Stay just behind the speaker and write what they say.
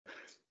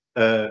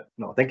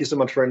No, thank you so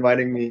much for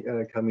inviting me,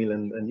 Camille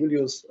and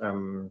Julius.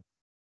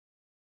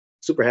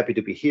 Super happy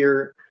to be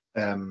here.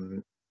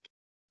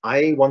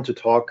 I want to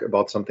talk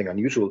about something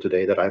unusual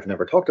today that I've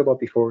never talked about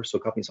before, so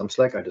cut me some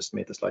slack. I just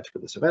made the slides for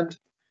this event.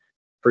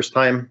 First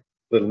time,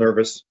 a little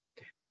nervous,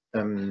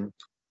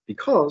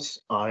 because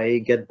I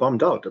get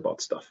bummed out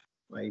about stuff.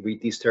 I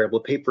read these terrible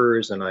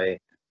papers and I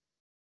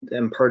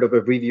am part of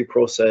a review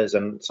process,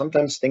 and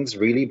sometimes things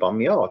really bum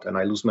me out and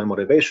I lose my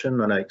motivation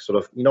and I sort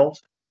of,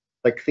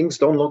 like things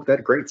don't look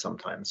that great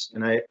sometimes.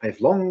 And I've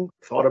long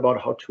thought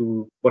about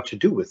what to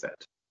do with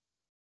that.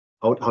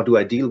 How do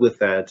I deal with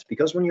that?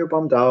 Because when you're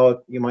bummed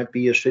out, you might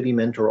be a shitty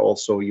mentor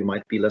also. You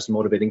might be less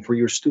motivating for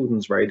your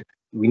students, right?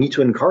 We need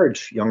to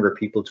encourage younger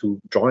people to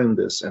join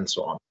this and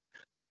so on.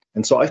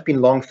 And so I've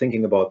been long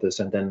thinking about this.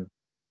 And then,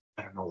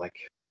 I don't know, like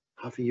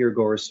half a year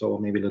ago or so,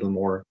 maybe a little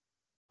more,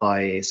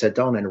 I sat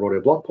down and wrote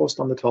a blog post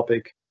on the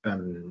topic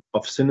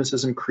of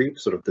cynicism creep,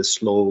 sort of the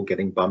slow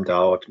getting bummed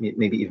out,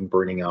 maybe even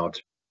burning out.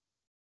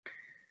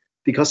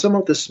 Because some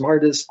of the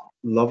smartest,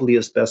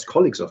 loveliest, best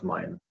colleagues of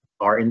mine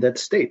are in that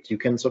state. You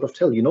can sort of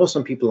tell,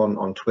 some people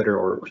on Twitter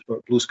or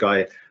Blue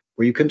Sky,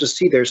 where you can just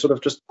see they're sort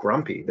of just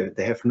grumpy.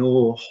 They have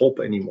no hope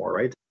anymore,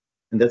 right?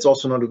 And that's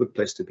also not a good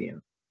place to be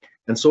in.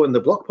 And so in the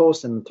blog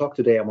post and talk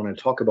today, I want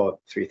to talk about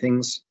three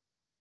things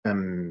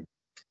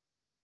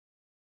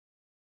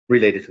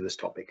related to this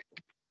topic.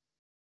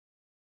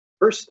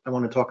 First, I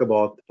want to talk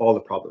about all the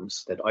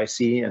problems that I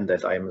see and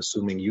that I'm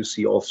assuming you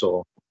see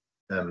also.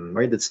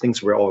 Right, it's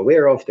things we're all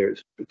aware of.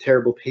 There's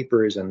terrible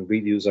papers and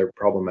reviews are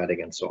problematic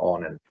and so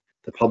on. And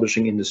the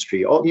publishing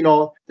industry,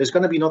 there's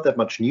going to be not that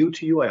much new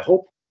to you, I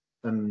hope.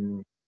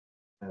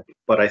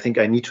 But I think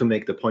I need to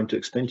make the point to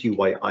explain to you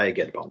why I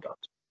get bummed out.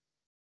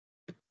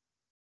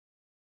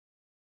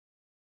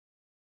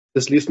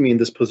 This leaves me in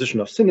this position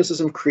of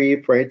cynicism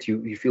creep, right?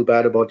 You feel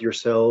bad about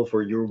yourself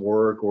or your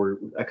work or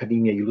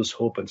academia, you lose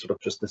hope and sort of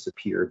just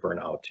disappear, burn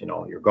out,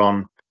 you're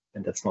gone.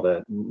 And that's not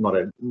a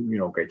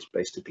great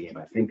place to be in.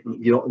 I think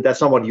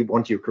that's not what you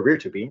want your career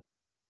to be.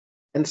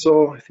 And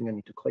so I think I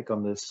need to click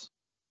on this.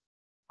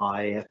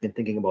 I have been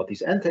thinking about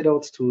these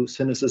antidotes to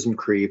cynicism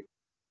creep,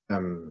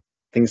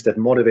 things that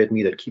motivate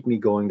me, that keep me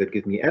going, that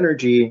give me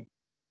energy,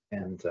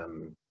 and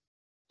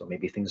so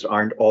maybe things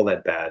aren't all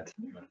that bad.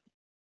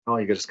 Oh,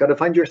 you just got to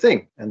find your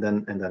thing, and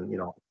then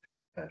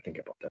think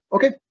about that.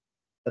 Okay,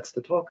 that's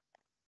the talk.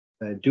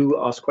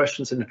 Do ask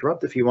questions and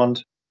interrupt if you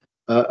want.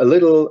 A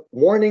little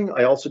warning,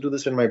 I also do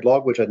this in my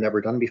blog, which I'd never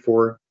done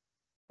before.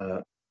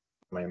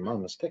 My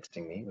mom is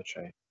texting me, which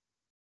I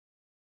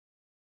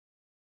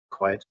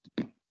quiet.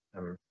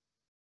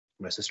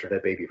 My sister had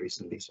a baby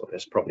recently, so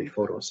there's probably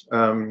photos.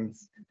 I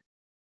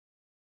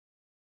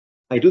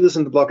do this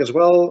in the blog as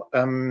well.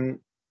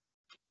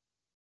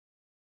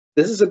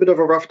 This is a bit of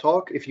a rough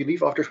talk. If you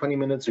leave after 20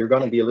 minutes, you're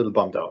going to be a little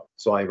bummed out.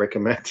 So I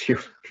recommend you,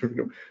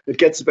 it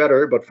gets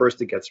better, but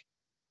first it gets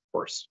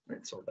worse.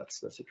 Right? So that's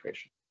the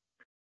situation.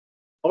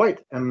 All right,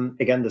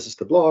 again, this is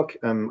the blog.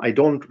 I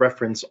don't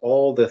reference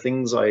all the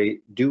things I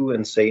do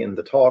and say in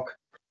the talk,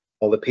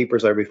 all the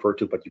papers I refer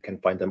to, but you can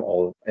find them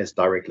all as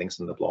direct links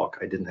in the blog.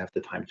 I didn't have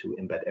the time to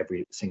embed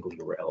every single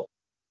URL.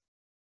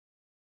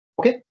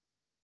 Okay,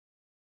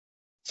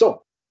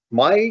 so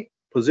my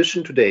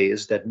position today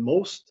is that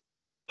most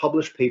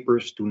published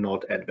papers do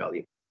not add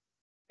value.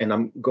 And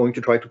I'm going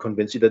to try to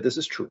convince you that this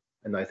is true.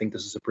 And I think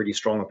this is a pretty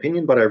strong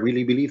opinion, but I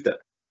really believe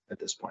that at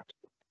this point.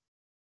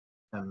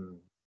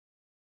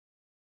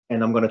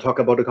 And I'm going to talk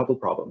about a couple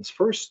problems.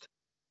 First,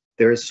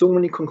 there are so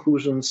many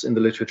conclusions in the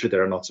literature that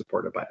are not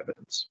supported by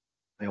evidence.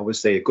 I always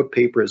say a good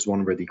paper is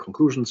one where the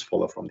conclusions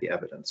follow from the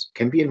evidence.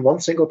 Can be in one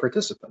single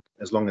participant,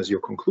 as long as your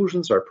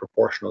conclusions are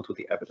proportional to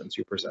the evidence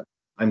you present.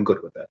 I'm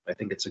good with that. I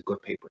think it's a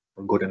good paper,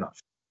 or good enough.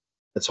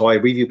 That's how I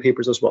review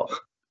papers as well.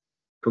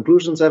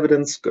 Conclusions,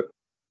 evidence, good,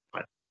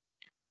 fine.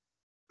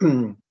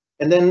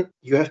 And then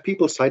you have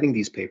people citing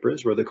these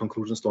papers where the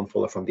conclusions don't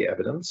follow from the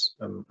evidence.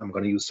 I'm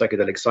going to use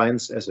psychedelic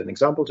science as an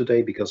example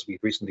today because we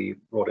recently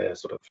wrote a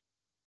sort of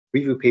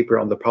review paper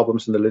on the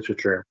problems in the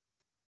literature.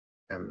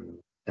 And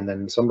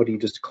then somebody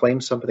just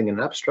claims something in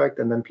abstract,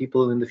 and then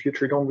people in the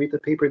future don't read the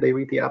paper, they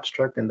read the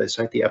abstract, and they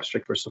cite the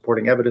abstract for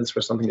supporting evidence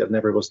for something that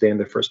never was there in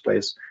the first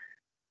place.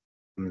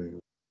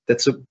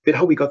 That's a bit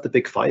how we got the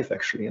big five,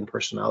 actually, in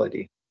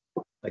personality.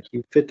 Like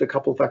you fit a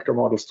couple factor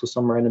models to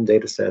some random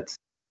data set,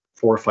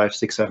 4, 5,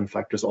 6, 7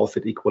 factors all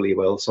fit equally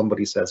well.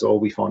 Somebody says, oh,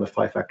 we found a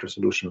 5-factor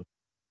solution.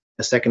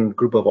 A second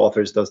group of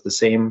authors does the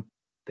same.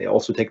 They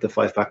also take the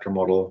 5-factor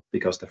model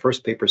because the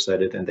first paper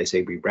said it, and they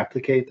say we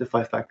replicate the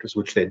 5 factors,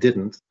 which they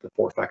didn't. The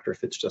 4-factor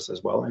fits just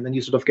as well. And then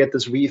you sort of get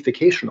this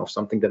reification of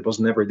something that was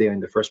never there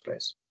in the first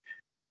place.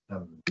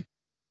 And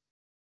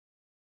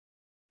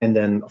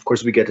then, of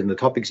course, we get in the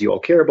topics you all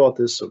care about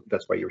this, so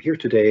that's why you're here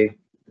today.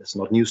 It's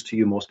not news to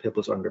you. Most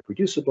papers aren't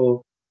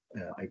reproducible.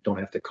 I don't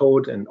have the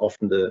code, and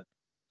often the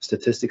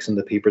statistics in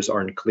the papers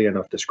aren't clear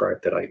enough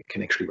described that I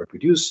can actually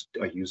reproduce.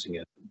 Are using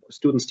a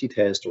student's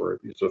t-test or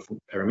sort of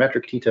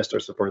parametric t-test or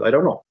support? I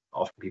don't know.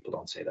 Often people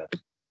don't say that.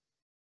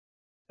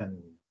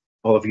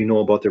 All of you know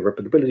about the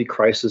reproducibility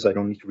crisis. I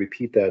don't need to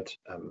repeat that.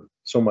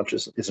 So much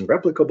isn't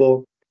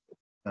replicable.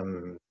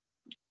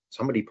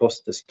 Somebody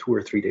posted this 2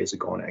 or 3 days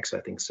ago on X, I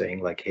think,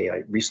 saying like, hey,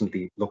 I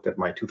recently looked at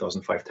my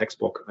 2005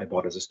 textbook I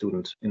bought as a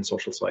student in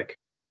social psych.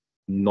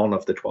 None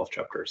of the 12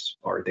 chapters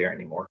are there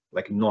anymore.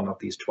 Like none of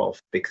these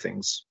 12 big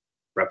things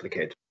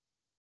replicate.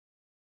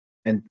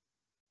 And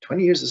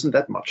 20 years isn't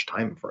that much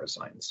time for a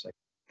science. Like,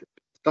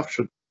 stuff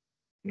should,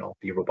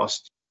 be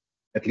robust.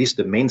 At least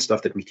the main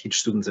stuff that we teach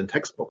students in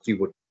textbooks, you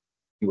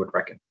would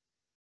reckon.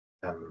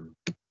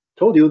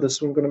 Told you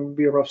this was going to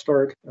be a rough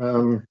start.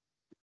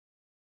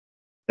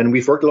 And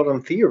we've worked a lot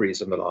on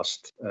theories in the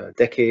last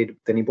decade,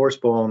 Danny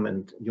Borsbaum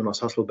and Jonas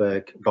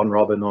Hasselbeck, Don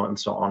Robinow, and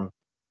so on.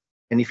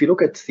 And if you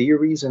look at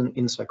theories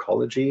in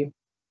psychology,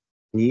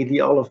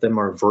 nearly all of them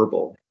are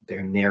verbal.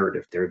 They're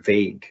narrative, they're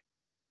vague.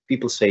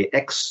 People say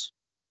X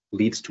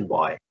leads to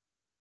Y.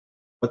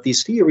 But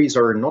these theories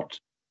are not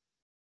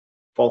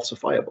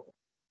falsifiable.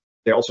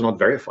 They're also not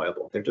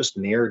verifiable. They're just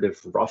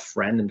narrative, rough,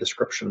 random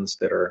descriptions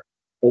that are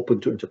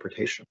open to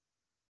interpretation.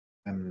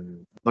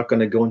 I'm not going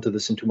to go into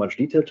this in too much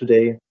detail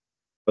today,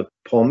 but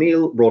Paul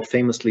Meehl wrote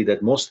famously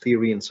that most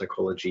theory in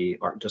psychology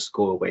just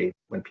go away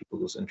when people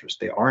lose interest.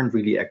 They aren't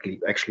really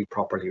actually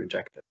properly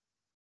rejected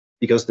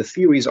because the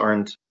theories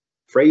aren't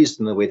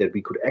phrased in a way that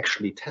we could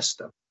actually test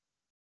them.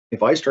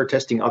 If I start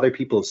testing other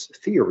people's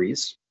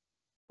theories,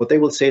 what they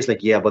will say is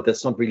like, yeah, but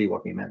that's not really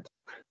what we meant.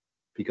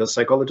 Because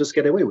psychologists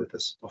get away with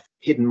this, of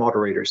hidden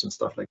moderators and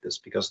stuff like this,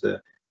 because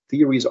the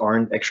theories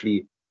aren't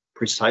actually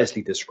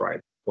precisely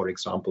described, for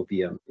example,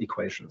 via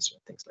equations or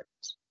things like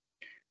this.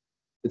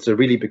 It's a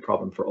really big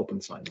problem for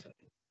open science, I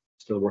think.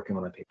 Still working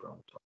on a paper on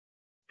the top.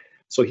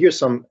 So here's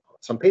some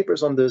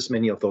papers on this.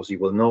 Many of those you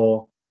will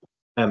know.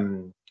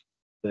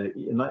 The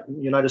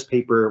Unitas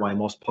paper, my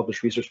most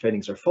published research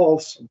findings are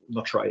false. I'm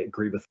not sure I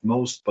agree with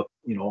most, but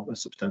a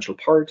substantial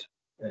part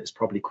is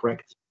probably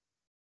correct.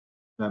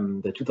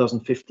 The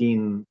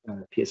 2015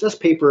 PSS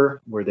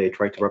paper, where they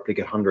tried to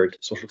replicate 100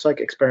 social psych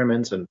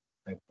experiments, and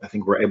I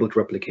think we're able to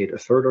replicate a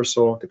third or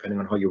so, depending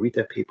on how you read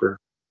that paper.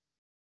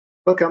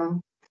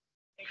 Welcome.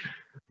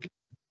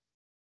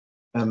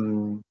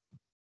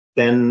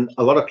 Then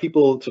a lot of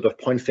people sort of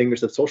point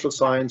fingers at social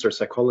science or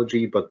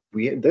psychology, but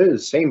there's the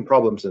same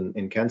problems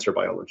in cancer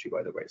biology,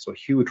 by the way. So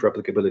huge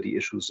replicability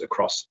issues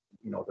across,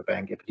 the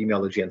bank,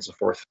 epidemiology, and so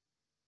forth.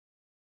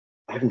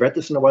 I haven't read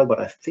this in a while, but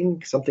I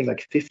think something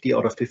like 50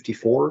 out of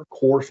 54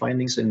 core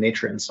findings in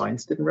Nature and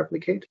Science didn't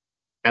replicate.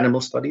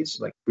 Animal studies,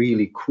 like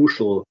really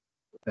crucial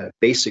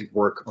basic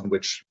work on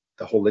which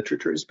the whole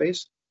literature is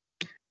based.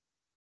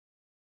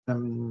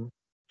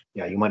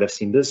 Yeah, you might have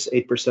seen this.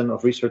 8%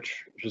 of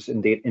researchers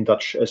in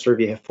Dutch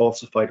survey have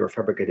falsified or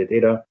fabricated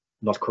data.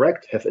 Not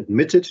correct, have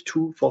admitted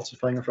to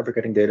falsifying or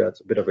fabricating data.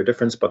 It's a bit of a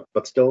difference, but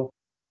still.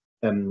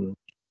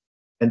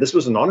 And this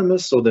was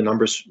anonymous, so the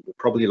number's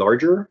probably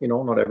larger.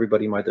 Not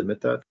everybody might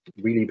admit that.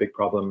 Really big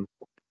problem.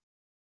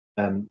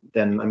 Then,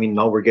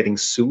 now we're getting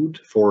sued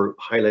for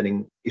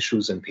highlighting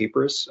issues in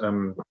papers.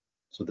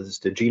 So this is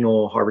the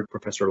Gino Harvard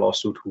professor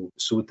lawsuit who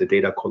sued the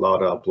Data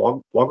Colada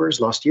bloggers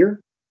last year,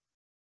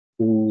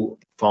 who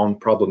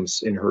found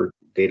problems in her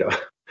data.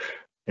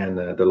 And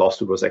the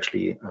lawsuit was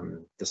actually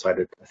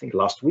decided, I think,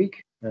 last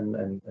week,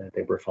 and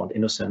they were found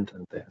innocent,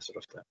 and they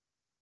sort of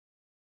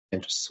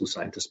and just sue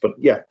scientists. But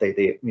yeah,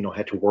 they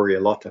had to worry a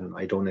lot, and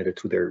I donated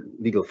to their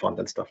legal fund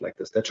and stuff like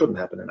this. That shouldn't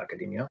happen in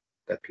academia,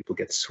 that people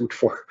get sued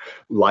for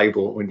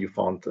libel when you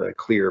found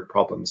clear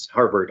problems.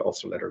 Harvard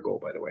also let her go,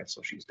 by the way,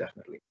 so she's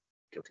definitely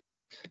guilty.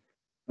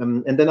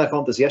 And then I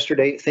found this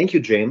yesterday. Thank you,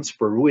 James,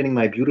 for ruining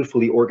my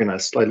beautifully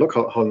organized slide. Look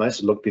how nice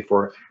it looked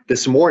before.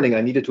 This morning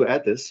I needed to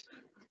add this,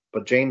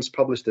 but James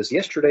published this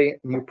yesterday,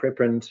 new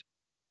preprint,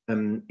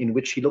 in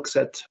which he looks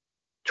at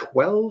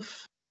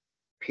 12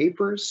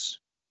 papers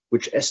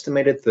which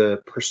estimated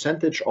the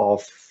percentage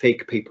of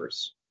fake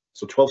papers.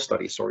 So 12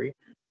 studies, sorry.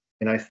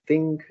 And I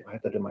think I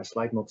have that in my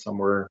slide note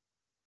somewhere.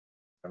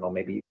 I don't know,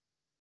 maybe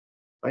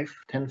 5,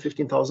 10,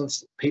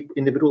 15,000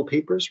 individual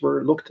papers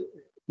were looked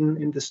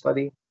in this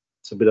study.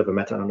 It's a bit of a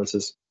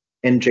meta-analysis.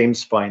 And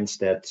James finds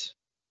that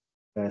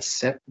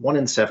 1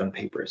 in 7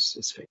 papers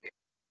is fake.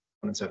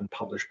 1 in 7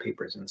 published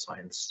papers in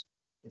science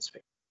is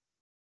fake.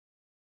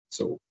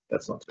 So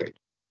that's not great.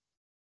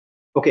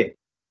 Okay.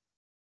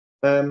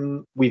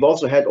 We've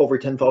also had over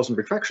 10,000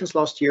 retractions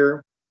last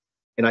year,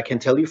 and I can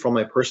tell you from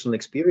my personal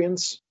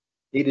experience,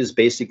 it is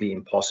basically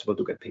impossible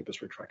to get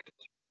papers retracted.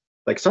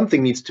 Like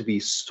something needs to be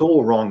so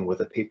wrong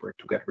with a paper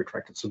to get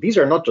retracted. So these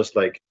are not just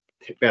like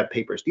bad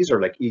papers. These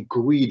are like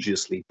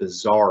egregiously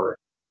bizarre,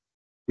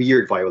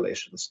 weird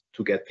violations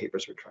to get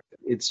papers retracted.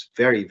 It's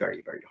very,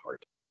 very, very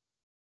hard.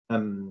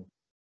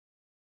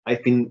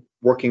 I've been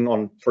working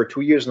on for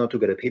 2 years now to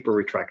get a paper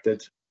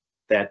retracted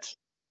that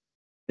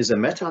is a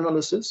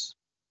meta-analysis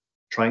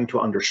trying to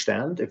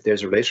understand if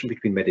there's a relation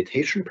between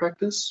meditation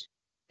practice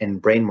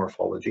and brain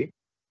morphology.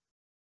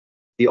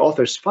 The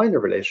authors find a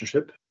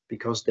relationship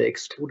because they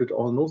excluded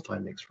all null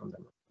findings from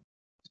them.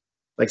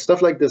 Like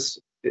stuff like this,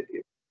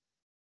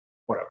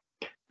 whatever.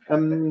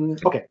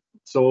 Okay,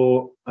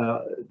 so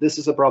this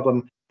is a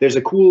problem. there's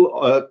a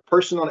cool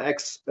person on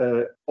X,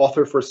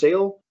 author for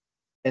sale,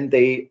 and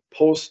they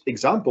post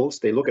examples.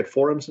 They look at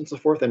forums and so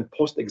forth and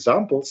post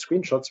examples,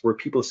 screenshots where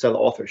people sell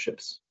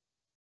authorships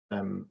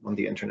on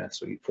the internet.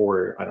 So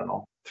for, I don't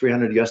know,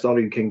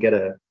 $300 you can get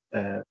a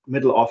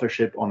middle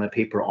authorship on a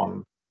paper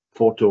on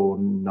photo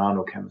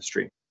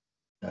nanochemistry.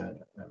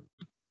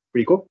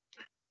 Pretty cool.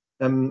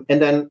 And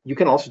then you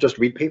can also just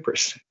read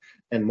papers.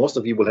 And most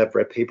of you will have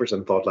read papers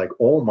and thought like,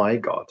 oh my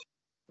God.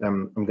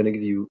 I'm going to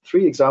give you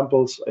 3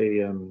 examples.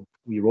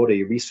 We wrote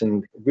a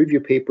recent review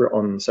paper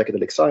on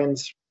psychedelic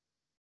science,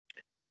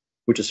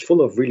 which is full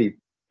of really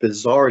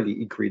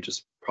bizarrely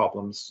egregious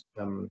problems.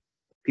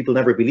 People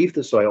never believe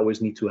this, so I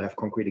always need to have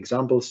concrete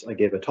examples. I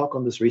gave a talk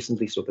on this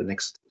recently, so the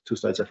next 2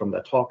 slides are from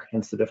that talk,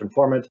 hence the different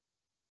format.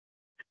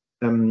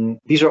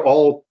 These are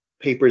all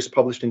papers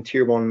published in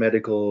tier 1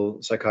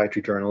 medical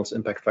psychiatry journals,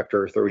 impact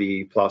factor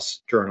 30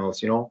 plus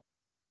journals, you know.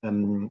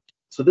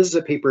 So this is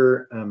a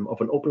paper of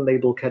an open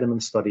label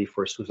ketamine study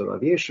for suicidal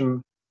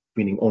ideation,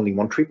 meaning only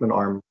 1 treatment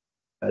arm.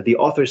 The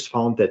authors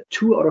found that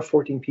 2 out of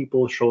 14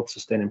 people showed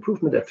sustained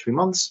improvement at 3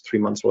 months. 3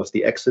 months was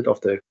the exit of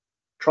the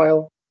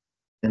trial.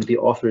 And the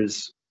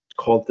authors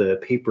called the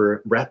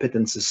paper Rapid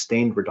and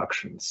Sustained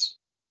Reductions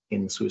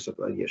in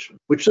Suicidal Ideation,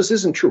 which just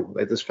isn't true.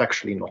 That is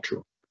factually not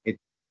true.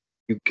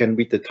 You can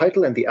read the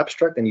title and the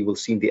abstract, and you will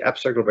see in the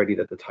abstract already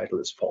that the title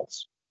is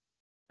false.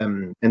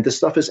 And this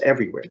stuff is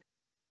everywhere.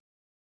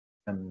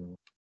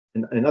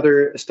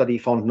 Another study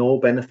found no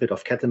benefit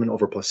of ketamine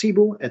over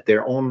placebo at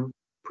their own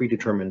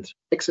predetermined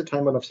exit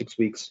time of 6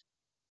 weeks.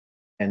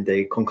 And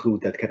they conclude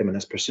that ketamine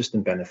has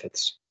persistent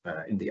benefits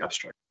in the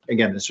abstract.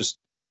 Again, it's just,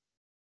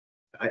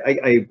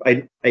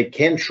 I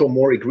can't show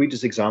more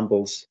egregious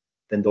examples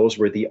than those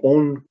where the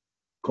own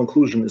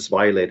conclusion is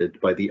violated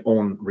by the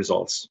own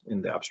results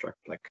in the abstract.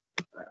 Like,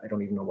 I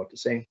don't even know what to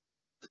say.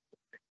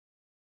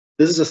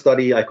 This is a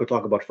study I could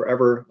talk about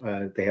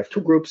forever. They have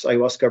 2 groups,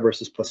 ayahuasca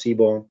versus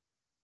placebo.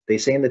 They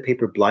say in the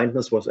paper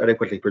blindness was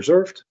adequately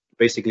preserved.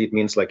 Basically, it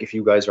means like if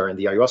you guys are in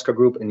the ayahuasca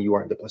group and you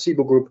are in the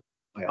placebo group,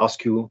 I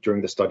ask you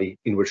during the study,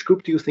 in which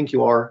group do you think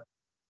you are?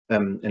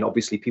 And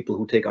obviously people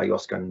who take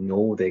ayahuasca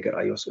know they get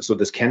ayahuasca. So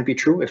this can be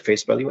true at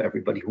face value.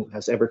 Everybody who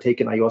has ever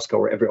taken ayahuasca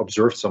or ever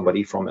observed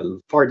somebody from a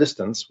far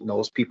distance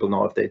knows people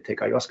know if they take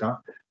ayahuasca,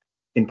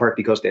 in part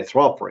because they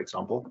throw up, for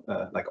example,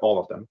 like all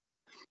of them.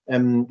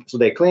 So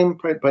they claim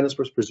blindness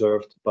was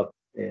preserved, but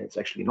it's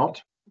actually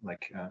not.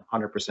 Like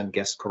 100%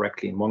 guessed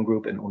correctly in one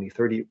group and only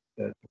 30%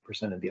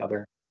 in the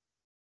other.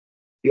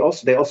 They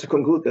also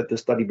conclude that the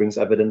study brings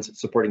evidence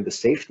supporting the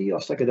safety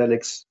of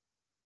psychedelics.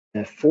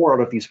 4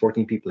 out of these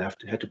 14 people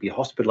had to be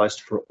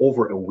hospitalized for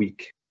over a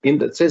week.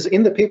 It says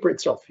in the paper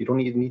itself, you don't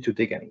even need to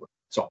dig anywhere.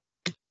 So,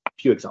 a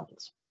few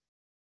examples.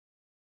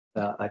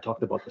 I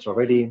talked about this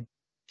already.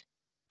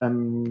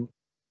 And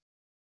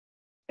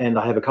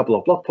I have a couple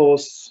of blog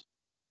posts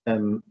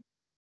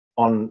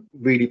on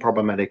really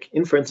problematic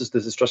inferences.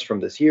 This is just from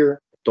this year.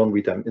 Don't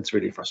read them. It's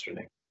really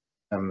frustrating.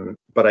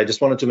 But I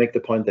just wanted to make the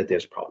point that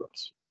there's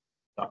problems.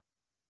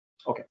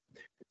 Okay.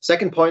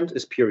 Second point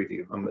is peer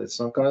review. It's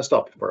not going to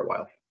stop for a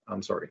while.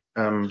 I'm sorry.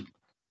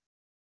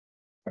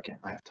 Okay,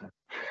 I have time.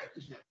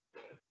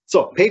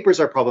 So papers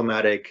are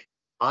problematic.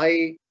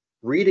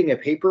 Reading a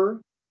paper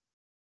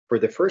for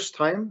the first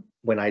time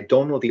when I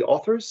don't know the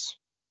authors,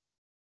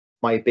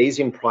 my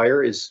Bayesian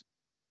prior is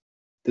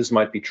this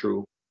might be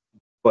true,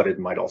 but it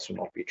might also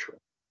not be true.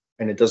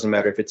 And it doesn't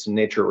matter if it's in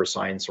Nature or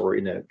Science or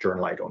in a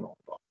journal I don't know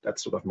about.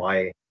 That's sort of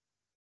my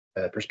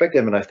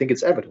perspective, and I think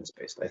it's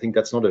evidence-based. I think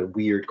that's not a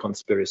weird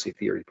conspiracy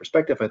theory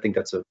perspective. I think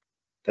that's a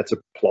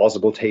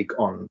plausible take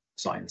on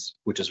science,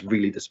 which is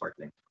really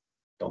disheartening.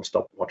 Don't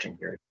stop watching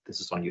here. This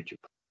is on YouTube.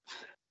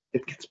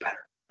 It gets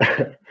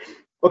better.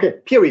 Okay,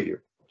 peer review.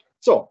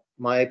 So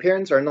my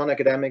parents are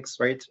non-academics,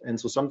 right? And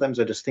so sometimes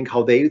I just think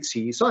how they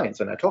see science,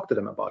 and I talk to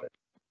them about it.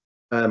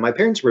 My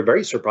parents were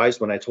very surprised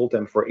when I told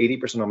them for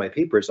 80% of my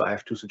papers, I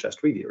have to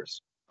suggest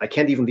reviewers. I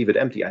can't even leave it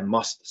empty. I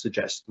must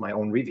suggest my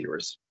own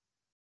reviewers.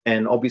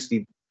 And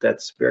obviously,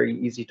 that's very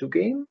easy to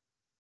game.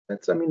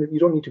 I mean, you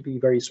don't need to be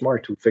very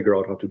smart to figure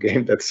out how to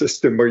game that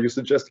system where you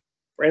suggest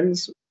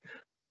friends.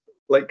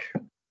 Like,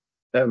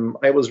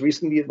 I was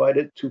recently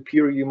invited to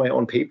peer review my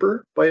own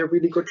paper by a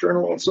really good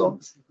journal also.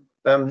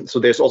 So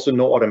there's also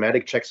no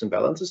automatic checks and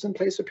balances in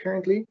place,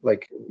 apparently.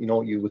 Like, you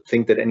know, you would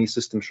think that any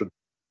system should.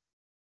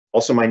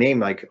 Also, my name,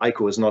 like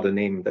Eiko, is not a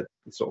name that,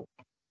 so,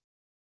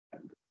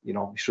 you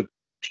know,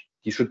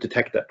 you should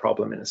detect that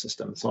problem in a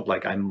system. It's not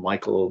like I'm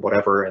Michael,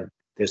 whatever, and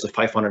there's a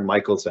 500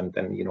 Michaels, and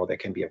then, you know, there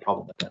can be a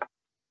problem with that.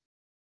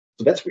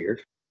 So that's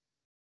weird.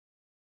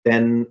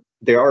 Then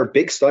there are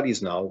big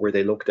studies now where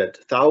they looked at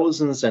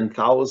thousands and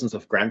thousands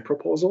of grant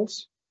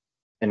proposals,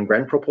 and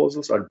grant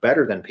proposals are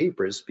better than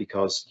papers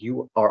because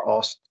you are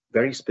asked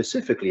very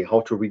specifically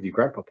how to review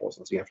grant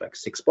proposals. You have like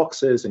 6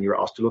 boxes and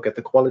you're asked to look at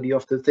the quality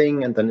of the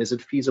thing, and then is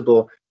it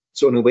feasible?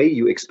 So in a way,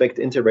 you expect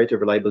inter-rater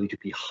reliability to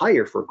be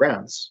higher for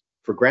grants,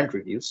 for grant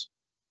reviews,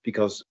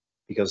 because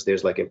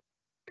there's like a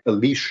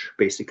leash,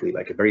 basically,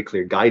 like a very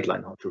clear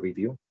guideline how to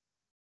review.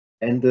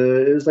 And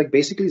it's like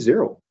basically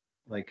 0.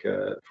 like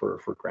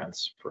for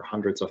grants, for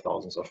hundreds of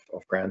thousands of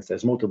grants.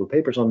 There's multiple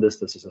papers on this.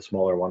 This is a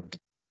smaller one.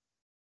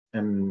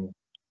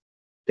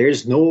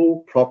 There's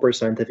no proper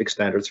scientific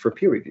standards for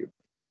peer review.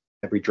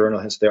 Every journal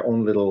has their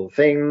own little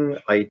thing.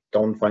 I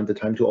don't find the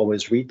time to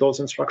always read those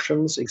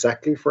instructions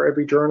exactly for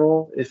every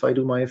journal if I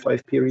do my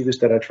 5 peer reviews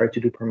that I try to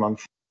do per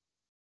month.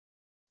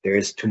 There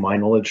is, to my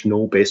knowledge,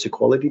 no basic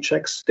quality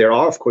checks. There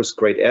are, of course,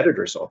 great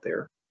editors out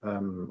there.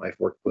 I've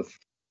worked with,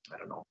 I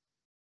don't know,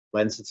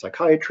 Lancet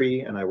Psychiatry,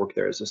 and I work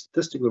there as a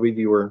statistical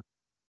reviewer.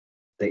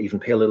 They even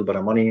pay a little bit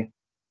of money,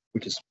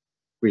 which is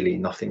really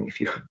nothing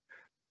if you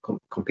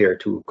compared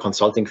to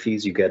consulting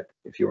fees you get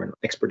if you're an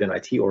expert in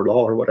IT or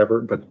law or whatever,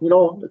 but you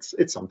know,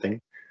 it's something.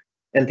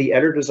 And the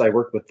editors I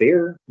work with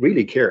there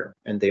really care,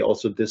 and they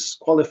also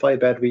disqualify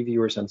bad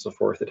reviewers and so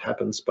forth. It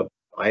happens, but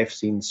I've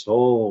seen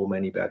so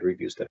many bad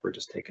reviews that were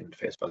just taken at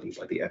face value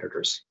by the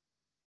editors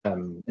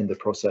in the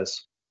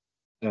process.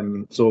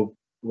 So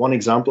one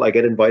example, I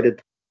get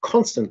invited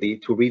constantly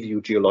to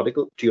review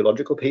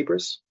geological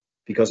papers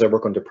because I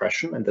work on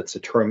depression, and that's a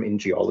term in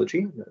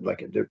geology,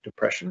 like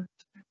depression.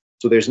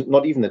 So there's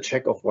not even a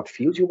check of what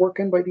field you work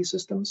in by these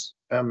systems.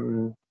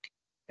 And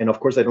of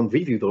course, I don't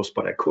review those,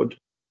 but I could.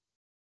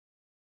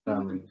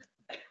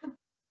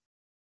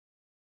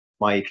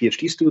 My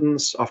PhD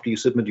students, after you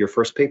submit your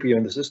first paper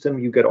in the system,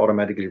 you get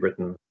automatically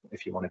written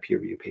if you want to peer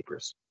review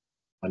papers.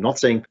 I'm not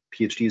saying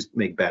PhDs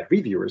make bad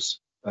reviewers.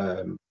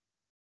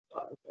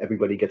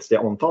 Everybody gets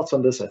their own thoughts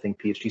on this. I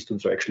think PhD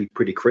students are actually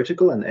pretty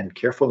critical and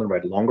careful and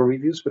write longer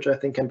reviews, which I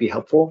think can be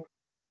helpful.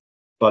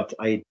 But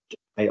I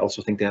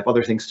also think they have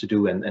other things to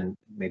do, and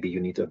maybe you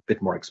need a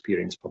bit more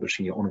experience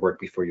publishing your own work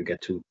before you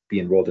get to be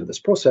enrolled in this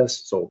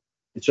process. So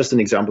it's just an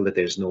example that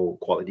there's no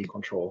quality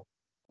control,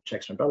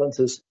 checks and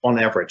balances. On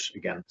average,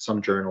 again,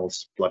 some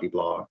journals, bloody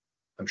blah.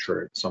 I'm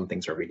sure some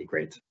things are really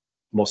great.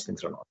 Most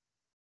things are not.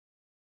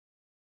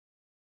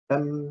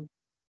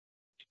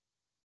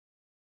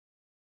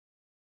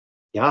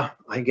 Yeah,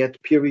 I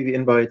get peer review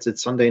invites.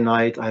 It's Sunday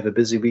night. I have a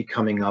busy week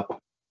coming up.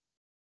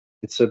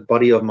 It's a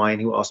buddy of mine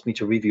who asked me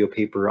to review a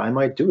paper. I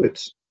might do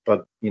it,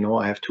 but you know,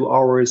 I have 2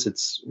 hours.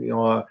 It's, you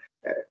know,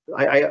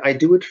 I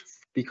do it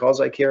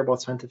because I care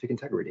about scientific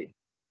integrity.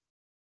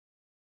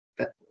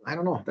 That, I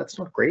don't know. That's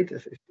not great.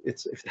 If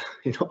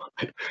you know,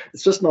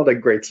 it's just not a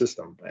great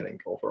system, I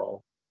think,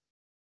 overall.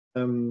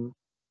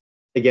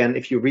 Again,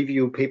 if you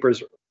review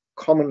papers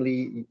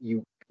commonly,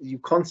 you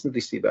constantly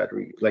see bad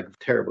like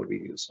terrible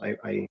reviews.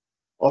 I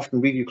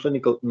often review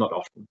not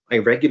often. I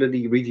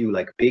regularly review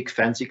like big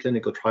fancy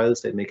clinical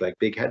trials that make like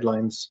big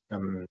headlines.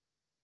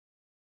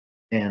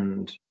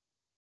 And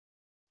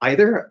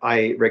either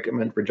I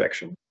recommend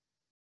rejection,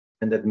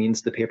 and that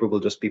means the paper will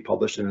just be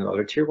published in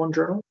another tier 1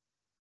 journal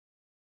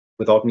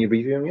without me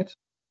reviewing it.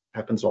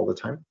 Happens all the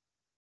time.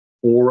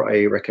 Or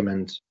I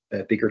recommend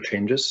bigger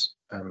changes.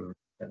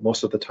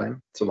 Most of the time,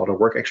 it's a lot of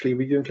work actually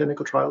reviewing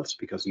clinical trials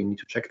because you need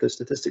to check the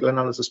statistical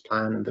analysis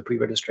plan and the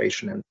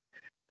pre-registration, and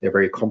they're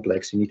very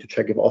complex. You need to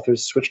check if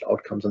authors switched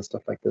outcomes and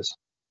stuff like this.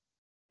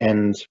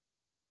 And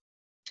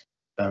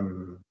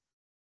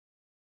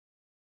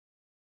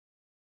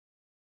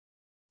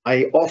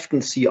I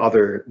often see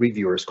other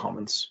reviewers'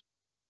 comments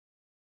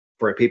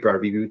for a paper I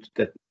reviewed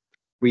that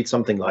read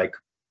something like,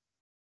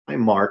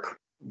 "I'm Mark,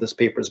 this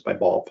paper is by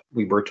Bob.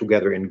 We were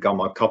together in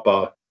Gamma,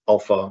 Kappa,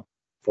 Alpha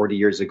 40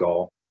 years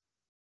ago.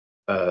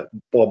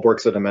 Bob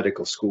works at a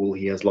medical school.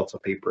 He has lots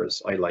of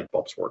papers. I like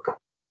Bob's work."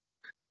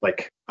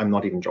 Like, I'm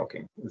not even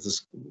joking. This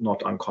is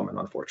not uncommon,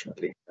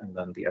 unfortunately. And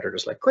then the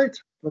editor's like, "Great,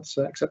 let's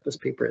accept this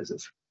paper as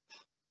is."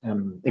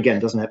 Again, it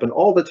doesn't happen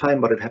all the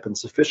time, but it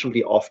happens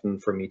sufficiently often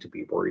for me to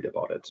be worried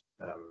about it.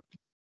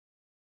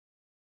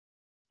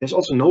 There's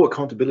also no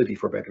accountability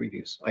for bad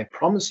reviews. I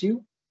promise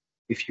you,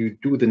 if you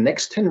do the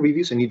next 10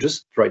 reviews and you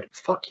just write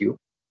 "fuck you,"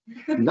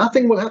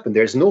 nothing will happen.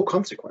 There's no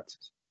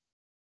consequences.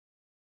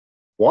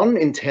 1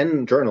 in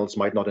 10 journals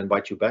might not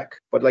invite you back,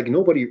 but like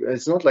nobody,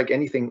 it's not like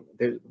anything,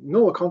 there's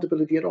no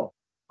accountability at all.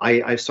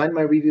 I've signed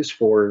my reviews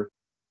for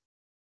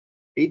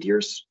 8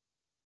 years.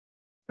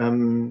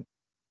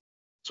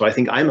 So I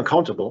think I'm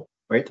accountable,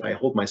 right? I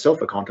hold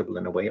myself accountable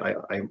in a way.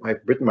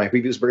 I've written my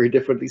reviews very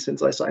differently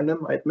since I signed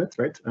them, I admit,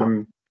 right?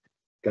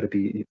 Got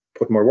to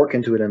put more work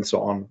into it and so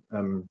on.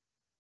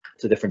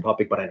 It's a different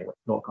topic, but anyway,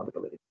 no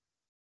accountability.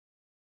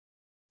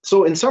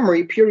 So in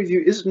summary, peer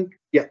review isn't,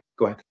 yeah,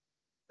 go ahead.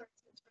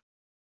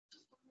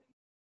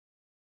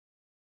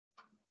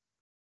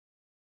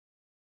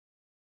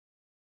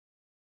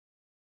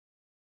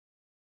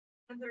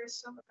 And there is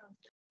some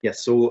accountability.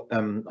 Yes, so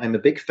I'm a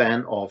big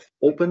fan of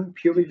open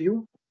peer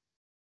review,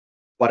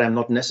 but I'm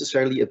not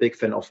necessarily a big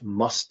fan of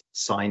must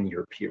sign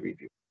your peer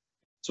review.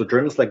 So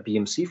journals like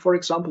BMC, for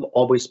example,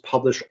 always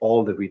publish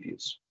all the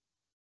reviews,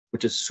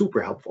 which is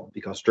super helpful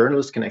because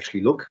journalists can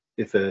actually look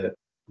if a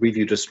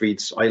review just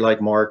reads, "I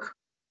like Mark,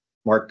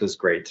 Mark does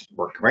great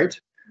work," right?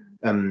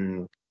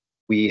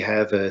 We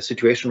have a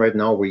situation right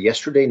now where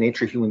yesterday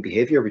Nature Human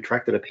Behavior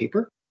retracted a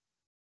paper,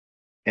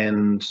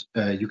 and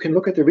you can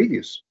look at the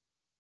reviews.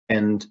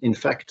 And in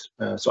fact,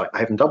 so I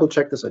haven't double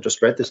checked this, I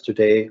just read this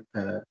today.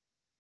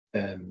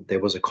 there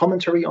was a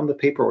commentary on the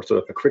paper, or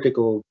sort of a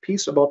critical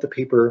piece about the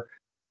paper,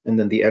 and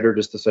then the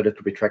editors decided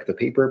to retract the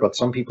paper. But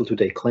some people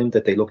today claimed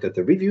that they looked at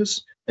the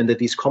reviews and that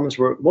these comments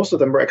were, most of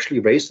them were actually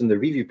raised in the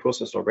review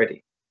process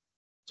already.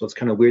 So it's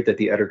kind of weird that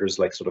the editors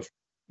like sort of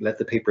let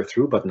the paper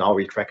through, but now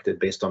retracted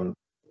based on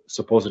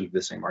supposedly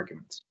the same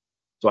arguments.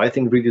 So I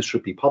think reviews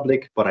should be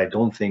public, but I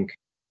don't think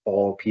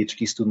all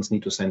PhD students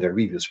need to send their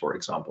reviews, for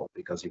example,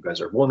 because you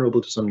guys are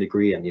vulnerable to some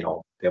degree, and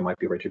there might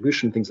be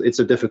retribution things. It's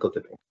a difficult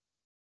debate.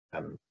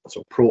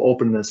 So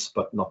pro-openness,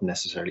 but not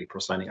necessarily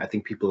pro-signing. I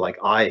think people like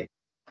I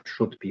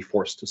should be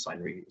forced to sign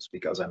reviews,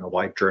 because I'm a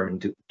white German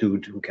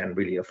dude who can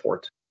really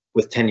afford,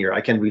 with tenure,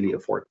 I can really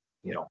afford,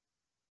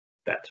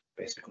 that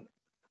basically.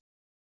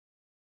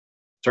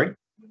 Sorry?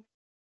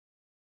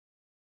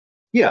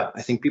 Yeah,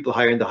 I think people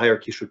higher in the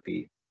hierarchy should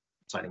be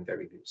signing their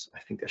reviews. I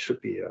think there should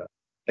be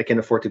I can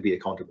afford to be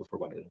accountable for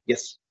what I do.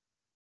 Yes.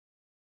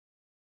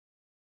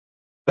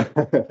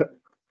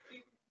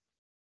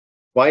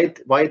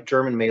 White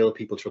German male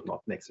people should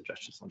not make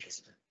suggestions on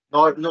this.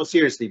 No,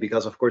 seriously,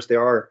 because of course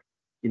there are,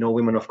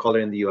 women of color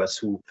in the US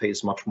who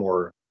face much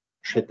more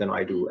shit than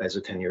I do as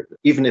a tenure,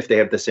 even if they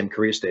have the same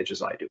career stage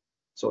as I do.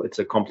 So it's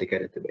a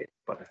complicated debate.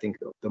 But I think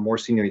the more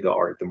senior you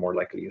are, the more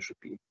likely you should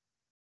be.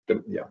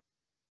 Yeah.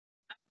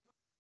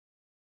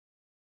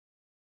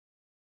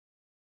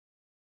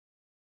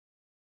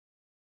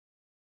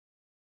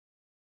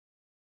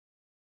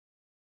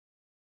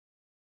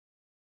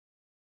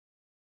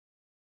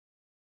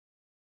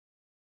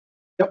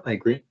 Yep, I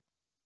agree.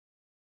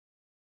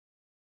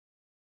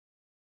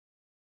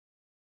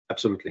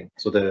 Absolutely.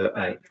 So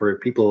for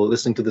people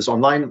listening to this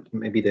online,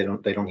 maybe they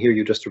don't hear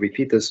you. Just to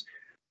repeat this,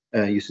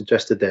 you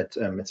suggested that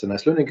it's a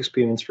nice learning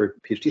experience for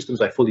PhD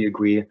students. I fully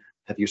agree.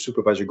 Have your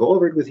supervisor go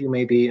over it with you,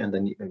 maybe, and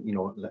then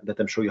let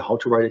them show you how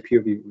to write a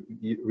peer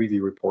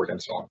review report and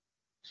so on.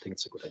 I think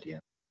it's a good idea.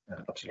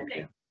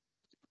 Absolutely.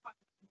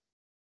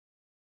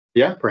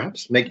 Yeah,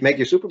 perhaps make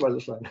your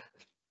supervisor sign.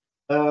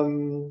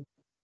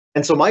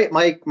 And so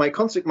my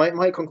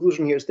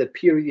conclusion here is that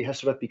peer review has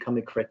sort of become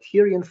a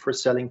criterion for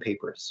selling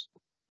papers,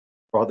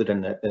 rather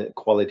than a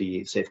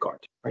quality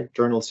safeguard, right?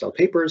 Journals sell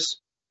papers.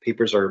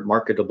 Papers are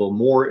marketable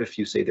more if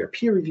you say they're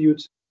peer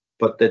reviewed,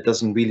 but that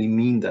doesn't really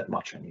mean that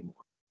much anymore,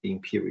 being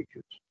peer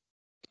reviewed.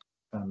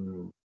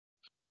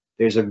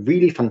 There's a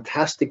really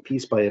fantastic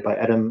piece by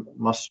Adam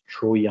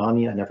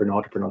Mastroianni. I never know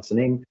how to pronounce the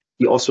name.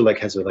 He also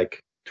has a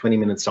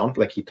 20-minute sound,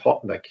 you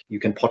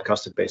can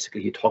podcast it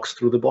basically. He talks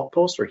through the blog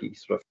post, or he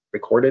sort of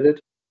recorded it.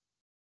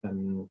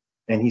 And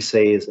he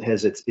says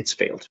it's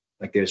failed.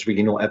 There's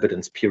really no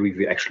evidence peer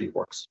review actually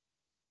works,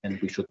 and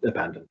we should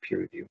abandon peer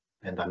review.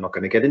 And I'm not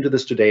going to get into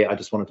this today. I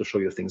just wanted to show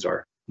you things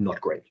are not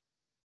great.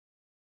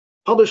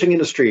 Publishing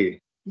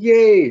industry,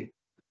 yay!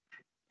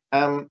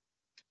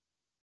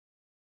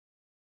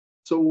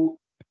 So,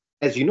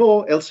 as you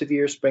know,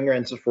 Elsevier, Springer,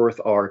 and so forth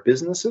are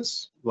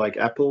businesses like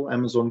Apple,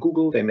 Amazon,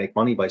 Google. They make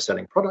money by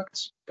selling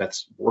products.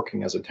 That's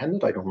working as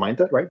intended. I don't mind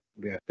that, right?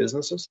 We have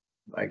businesses.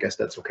 I guess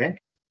that's okay.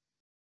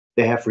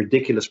 They have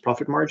ridiculous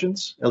profit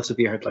margins.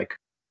 Elsevier had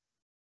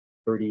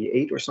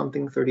 38 or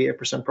something,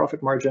 38%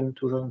 profit margin,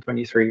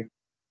 2023.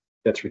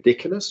 That's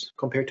ridiculous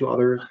compared to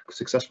other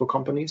successful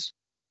companies.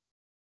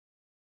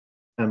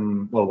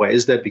 Well, why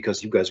is that?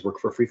 Because you guys work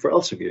for free for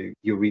Elsevier.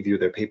 You review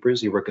their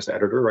papers, you work as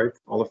editor, right?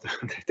 All of them,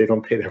 they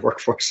don't pay their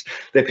workforce.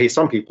 They pay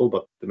some people,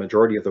 but the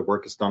majority of the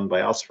work is done by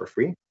us for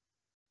free.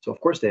 So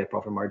of course they have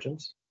profit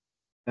margins.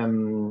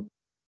 And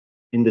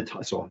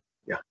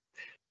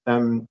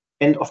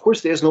of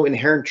course there's no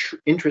inherent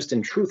interest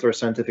in truth or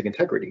scientific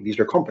integrity. These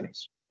are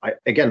companies.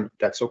 Again,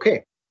 that's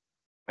okay.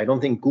 I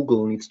don't think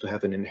Google needs to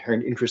have an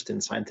inherent interest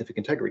in scientific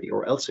integrity,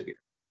 or Elsevier.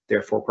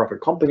 They're for-profit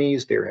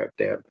companies. They're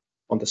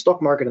on the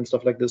stock market and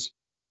stuff like this.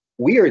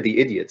 We are the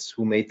idiots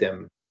who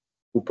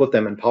put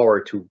them in power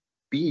to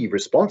be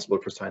responsible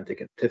for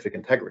scientific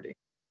integrity.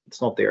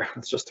 It's not there.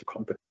 It's just a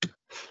company,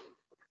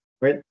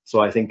 right? So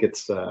I think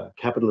it's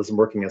capitalism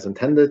working as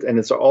intended, and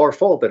it's our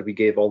fault that we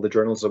gave all the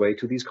journals away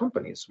to these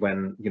companies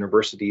when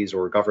universities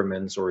or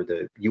governments or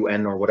the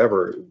UN or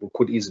whatever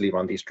could easily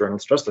run these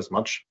journals just as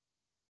much,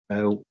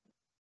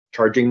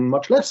 charging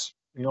much less.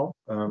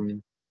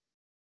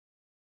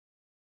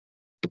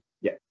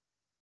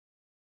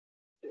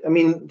 I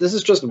mean, this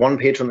is just one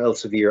page on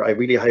Elsevier. I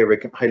really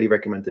highly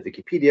recommend the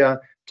Wikipedia,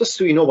 just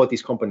so you know what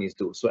these companies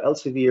do. So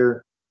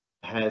Elsevier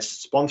has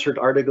sponsored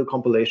article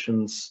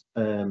compilations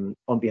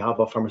on behalf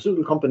of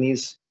pharmaceutical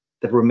companies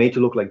that were made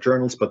to look like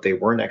journals, but they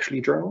weren't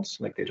actually journals.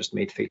 They just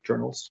made fake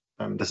journals.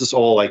 This is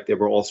all they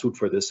were all sued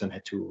for this and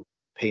had to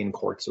pay in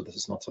court. So this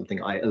is not something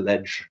I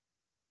allege.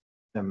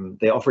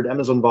 They offered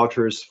Amazon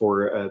vouchers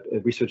for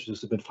researchers to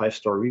submit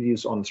 5-star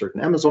reviews on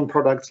certain Amazon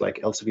products like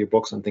Elsevier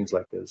books and things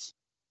like this.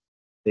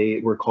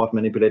 They were caught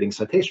manipulating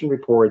citation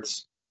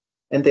reports,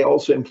 and they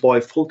also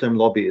employ full-time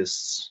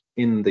lobbyists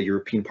in the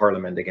European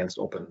Parliament against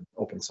open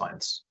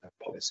science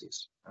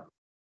policies.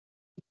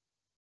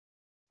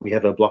 We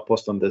have a blog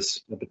post on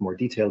this, a bit more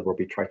detailed, where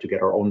we try to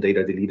get our own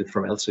data deleted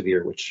from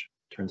Elsevier, which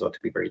turns out to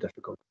be very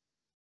difficult.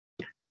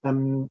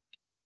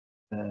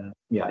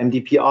 Yeah,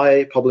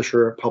 MDPI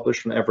publisher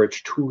published on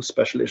average 2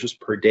 special issues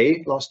per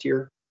day last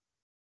year.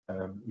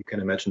 You can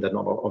imagine that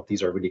not all of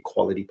these are really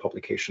quality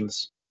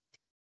publications.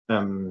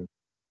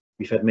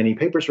 We've had many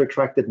papers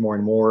retracted more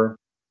and more.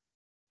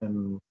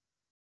 And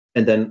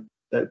then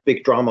a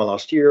big drama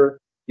last year,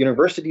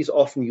 universities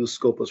often use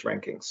Scopus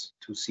rankings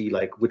to see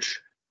like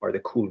which are the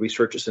cool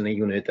researchers in a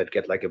unit that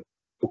get like a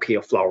bouquet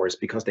of flowers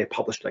because they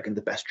published like in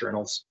the best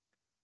journals.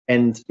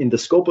 And in the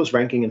Scopus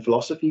ranking in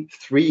philosophy,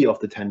 3 of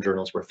the 10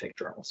 journals were fake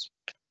journals.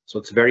 So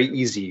it's very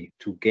easy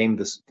to game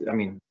this. I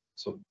mean,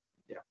 so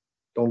yeah,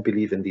 don't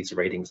believe in these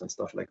ratings and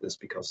stuff like this,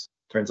 because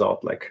it turns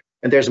out like,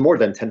 and there's more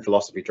than 10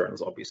 philosophy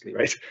journals, obviously,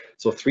 right?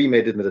 So 3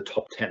 made it into the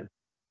top 10,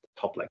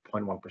 top like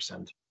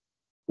 0.1%,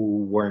 who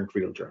weren't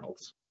real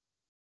journals.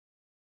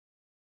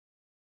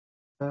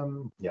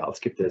 Yeah, I'll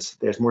skip this.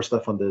 There's more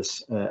stuff on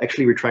this.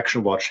 Actually,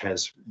 Retraction Watch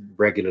has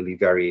regularly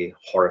very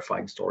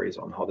horrifying stories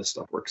on how this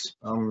stuff works.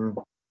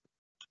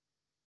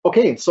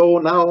 Okay, so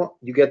now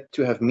you get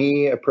to have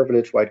me, a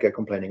privileged white guy,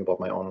 complaining about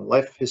my own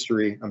life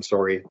history. I'm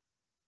sorry.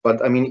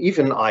 But I mean,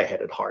 even I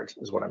had it hard,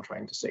 is what I'm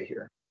trying to say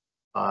here.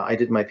 I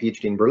did my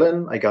PhD in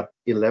Berlin. I got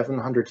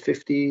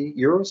 1,150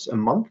 euros a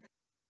month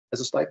as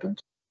a stipend.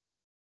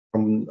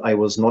 I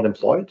was not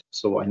employed,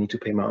 so I need to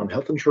pay my own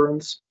health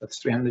insurance. That's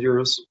 300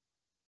 euros.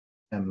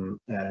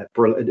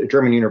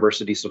 German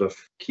universities sort of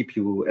keep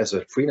you as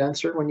a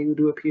freelancer when you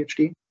do a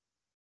PhD.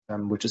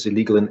 Which is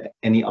illegal in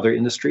any other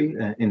industry.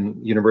 In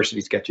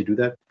universities get to do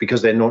that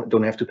because they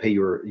don't have to pay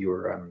your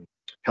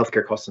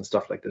healthcare costs and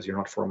stuff like this. You're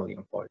not formally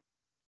employed.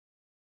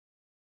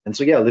 And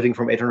so, yeah, living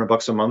from 800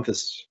 bucks a month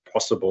is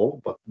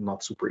possible, but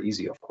not super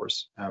easy, of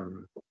course.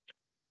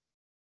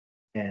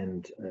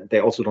 And they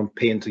also don't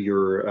pay into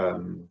your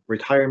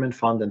retirement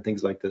fund and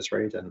things like this,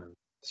 right? And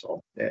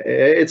so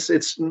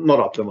it's not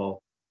optimal.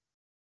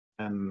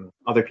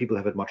 Other people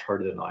have it much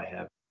harder than I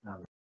have.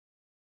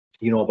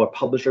 You know, about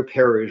publish or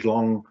perish,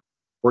 long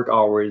work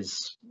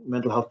hours,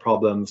 mental health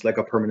problems, lack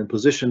of permanent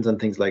positions and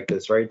things like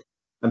this, right?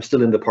 I'm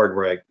still in the part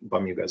where I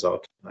bum you guys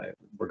out.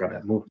 We're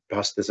gonna move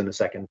past this in a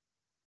second.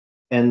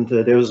 And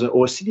there was an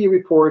OECD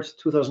report,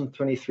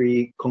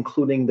 2023,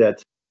 concluding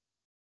that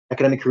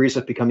academic careers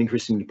have become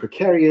increasingly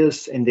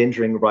precarious,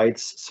 endangering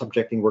rights,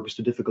 subjecting workers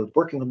to difficult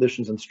working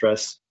conditions and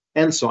stress,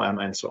 and so on,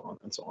 and so on,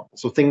 and so on.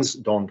 So things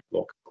don't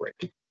look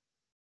great.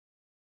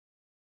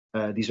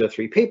 These are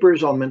 3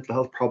 papers on mental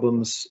health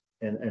problems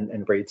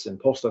and rates in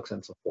postdocs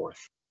and so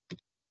forth.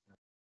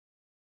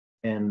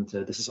 And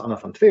this is Anna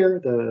van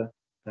Tveer, the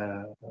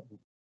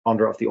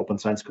founder of the open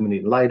science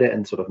community in Leiden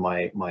and sort of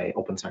my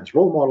open science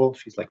role model.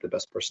 She's like the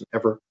best person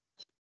ever.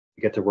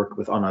 You get to work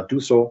with Anna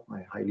Duso.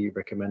 I highly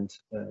recommend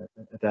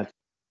that.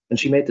 And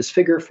she made this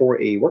figure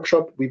for a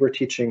workshop we were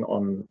teaching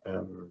on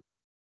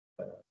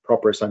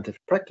proper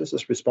scientific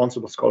practices,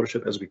 responsible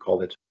scholarship, as we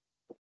call it.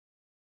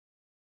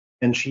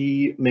 And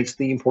she makes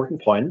the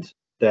important point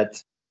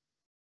that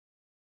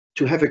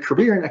to have a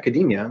career in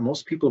academia,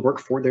 most people work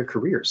for their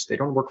careers. They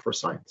don't work for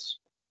science.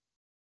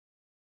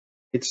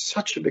 It's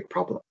such a big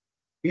problem.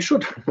 We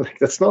should, like,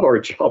 that's not our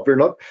job. We're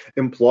not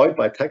employed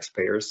by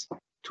taxpayers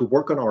to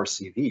work on our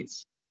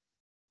CVs.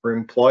 We're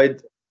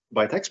employed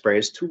by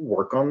taxpayers to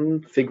work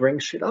on figuring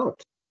shit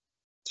out.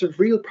 It's a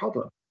real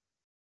problem.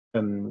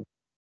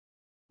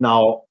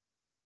 Now,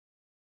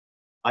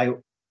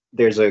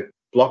 there's a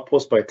blog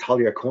post by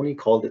Talia Coney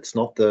called "It's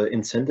Not the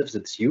Incentives,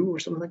 It's You" or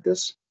something like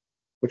this,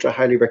 which I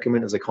highly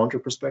recommend as a counter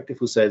perspective,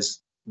 who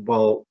says,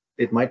 well,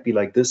 it might be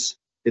like this,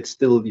 it's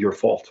still your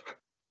fault.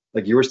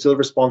 Like, you're still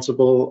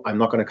responsible. I'm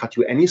not going to cut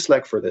you any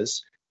slack for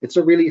this. It's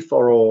a really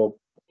thorough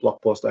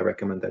blog post. I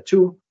recommend that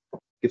too.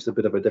 Gives a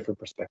bit of a different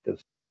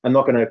perspective. I'm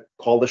not going to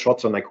call the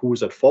shots on like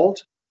who's at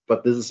fault,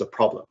 but this is a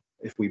problem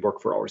if we work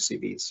for our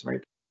CVs,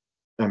 right?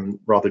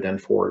 Rather than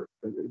for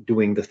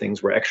doing the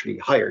things we're actually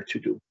hired to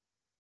do,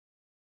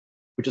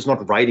 which is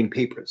not writing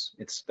papers.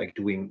 It's like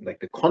doing like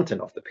the content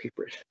of the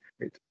paper,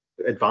 right?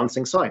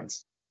 Advancing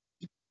science.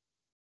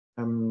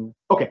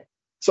 Okay,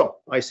 so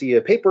I see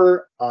a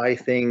paper. I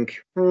think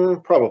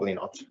probably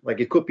not. Like,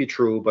 it could be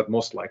true, but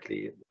most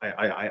likely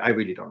I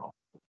really don't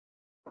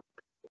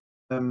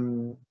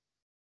know.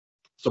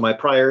 So my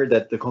prior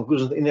that the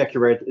conclusion is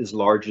inaccurate is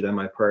larger than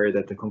my prior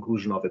that the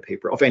conclusion of a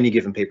paper, of any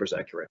given paper, is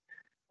accurate.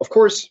 Of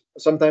course,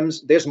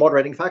 sometimes there's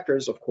moderating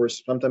factors. Of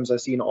course, sometimes I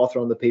see an author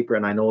on the paper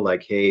and I know,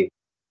 like, hey,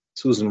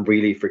 Susan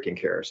really freaking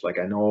cares. Like,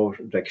 I know,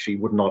 like, she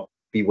would not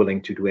be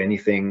willing to do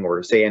anything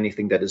or say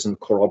anything that isn't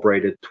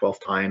corroborated 12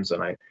 times.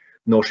 And I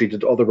know she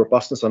did all the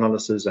robustness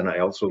analysis, and I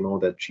also know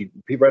that she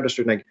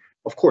pre-registered. Like,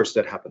 of course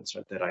that happens,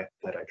 right?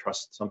 That I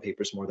trust some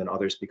papers more than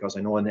others because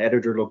I know an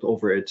editor looked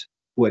over it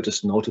who I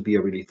just know to be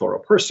a really thorough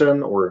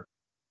person, or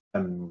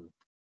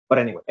but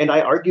anyway, and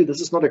I argue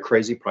this is not a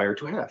crazy prior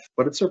to have,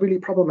 but it's a really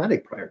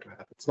problematic prior to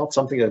have. It's not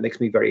something that makes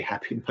me very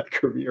happy in my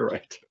career,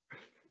 right?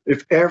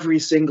 If every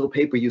single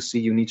paper you see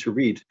you need to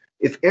read,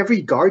 if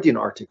every Guardian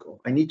article,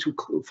 I need to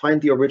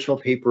find the original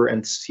paper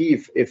and see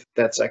if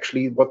that's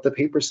actually what the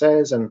paper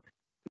says, and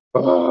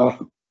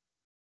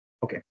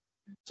okay.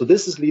 So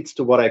this leads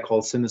to what I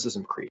call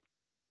cynicism creep.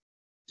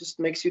 just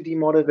makes you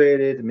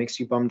demotivated, it makes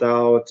you bummed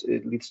out,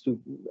 it leads to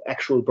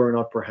actual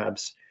burnout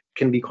perhaps, it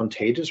can be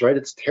contagious, right?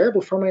 It's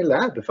terrible for my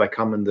lab if I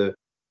come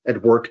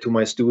at work to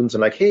my students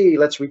and like, hey,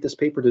 let's read this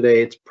paper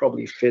today, it's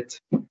probably shit,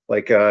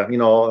 like you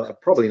know,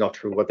 probably not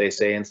true what they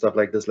say and stuff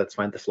like this, let's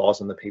find the flaws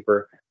in the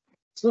paper.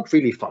 It's not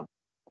really fun,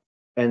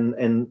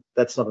 and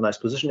that's not a nice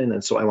position in,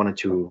 and so I wanted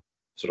to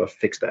sort of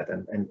fix that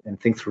and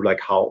think through like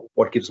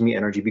what gives me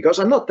energy, because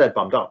I'm not that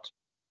bummed out.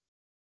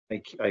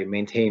 I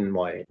maintain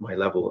my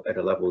level at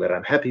a level that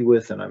I'm happy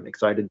with and I'm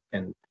excited,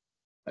 and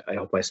I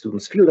hope my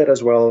students feel that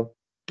as well.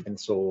 And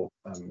so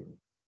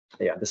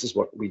yeah, this is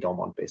what we don't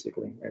want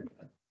basically.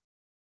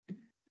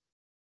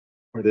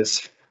 Or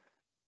this,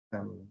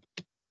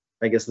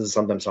 I guess this is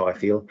sometimes how I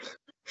feel.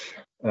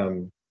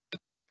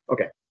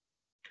 Okay.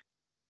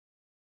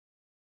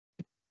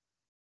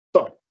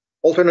 So,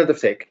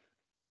 alternative take.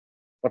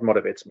 What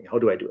motivates me? How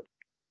do I do it?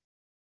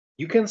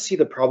 You can see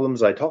the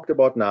problems I talked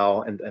about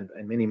now and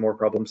many more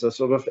problems as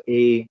sort of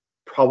a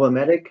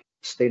problematic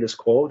status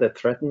quo that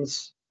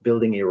threatens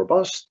building a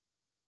robust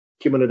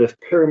cumulative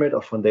pyramid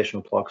of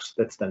foundational blocks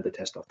that stand the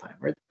test of time,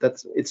 right?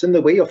 It's in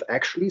the way of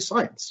actually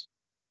science.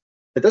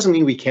 That doesn't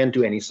mean we can't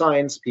do any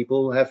science.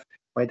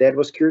 My dad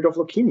was cured of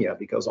leukemia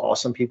because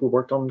awesome people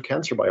worked on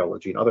cancer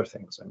biology and other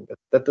things. And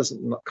that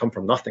doesn't come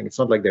from nothing. It's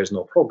not like there's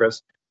no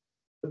progress,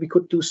 but we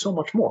could do so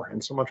much more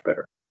and so much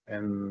better.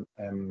 And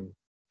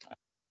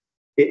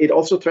it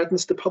also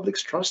threatens the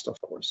public's trust, of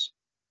course.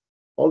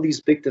 All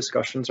these big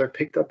discussions are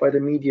picked up by the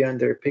media and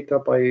they're picked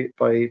up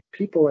by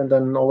people, and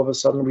then all of a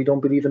sudden we don't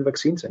believe in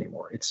vaccines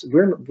anymore.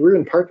 We're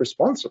in part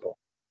responsible.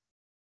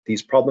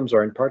 These problems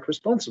are in part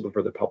responsible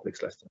for the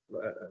public's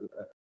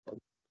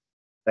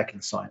lack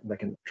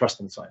in trust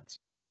in science.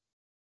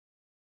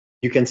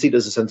 You can see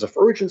there's a sense of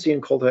urgency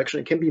and call to action.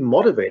 It can be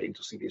motivating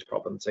to see these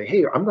problems and say,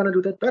 hey, I'm going to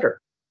do that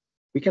better.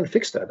 We can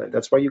fix that.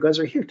 That's why you guys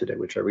are here today,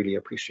 which I really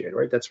appreciate,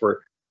 right? That's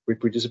where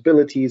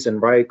reproducibilities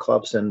and riot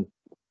clubs and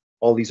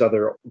all these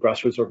other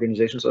grassroots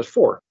organizations are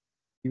for.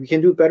 We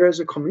can do better as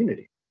a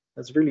community.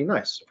 That's really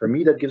nice. For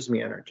me, that gives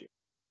me energy.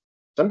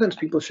 Sometimes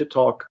people should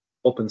talk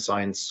open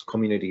science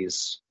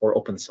communities or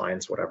open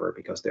science, whatever,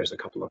 because there's a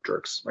couple of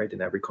jerks, right, in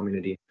every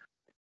community.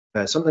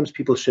 Sometimes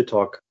people should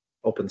talk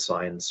open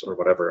science or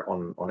whatever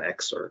on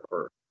X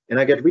and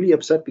I get really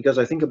upset because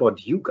I think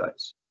about you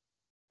guys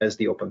as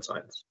the open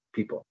science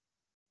people.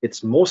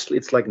 It's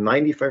like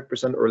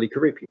 95% early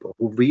career people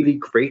who really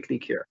greatly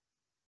care,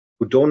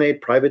 who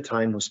donate private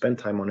time, who spend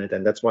time on it.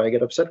 And that's why I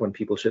get upset when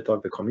people shit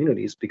talk the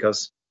communities,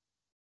 because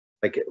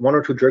like one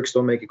or two jerks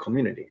don't make a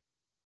community,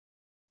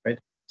 right?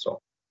 So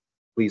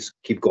please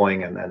keep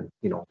going and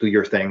do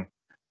your thing.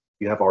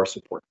 You have our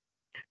support.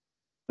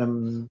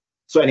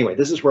 So anyway,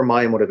 this is where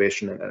my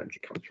motivation and energy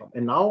comes from.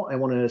 And now I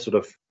want to sort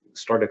of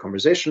start a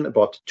conversation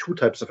about two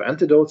types of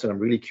antidotes. And I'm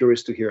really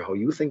curious to hear how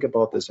you think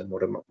about this and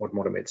what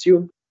motivates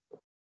you.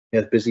 You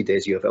have busy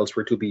days, you have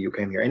elsewhere to be, you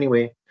came here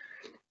anyway.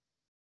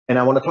 And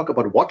I want to talk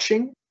about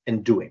watching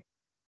and doing.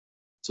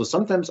 So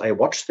sometimes I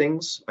watch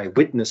things, I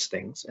witness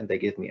things, and they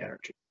give me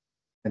energy.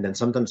 And then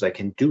sometimes I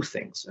can do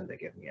things and they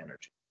give me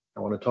energy.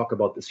 I want to talk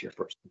about this here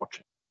first,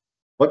 watching.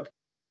 What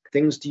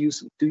things do you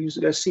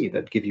guys see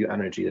that give you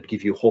energy, that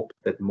give you hope,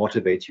 that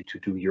motivate you to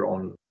do your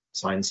own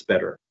science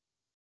better?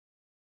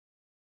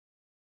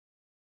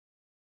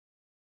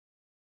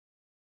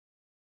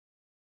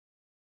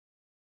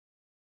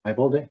 Hi,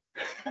 all day.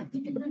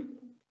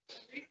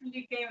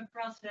 Recently came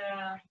across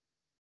a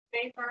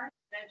paper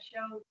that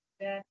showed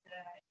that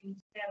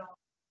instead of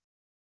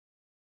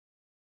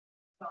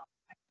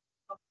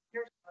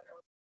years ago,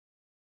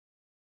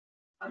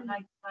 about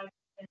 95%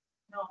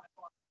 no,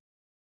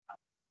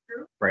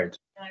 true. Right.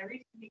 And I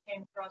recently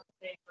came across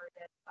a paper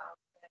that found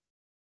that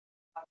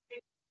about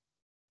 50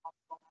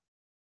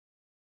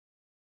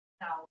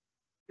 now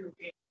through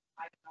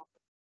I don't know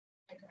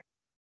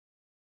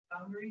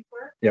boundaries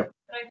were. Yeah.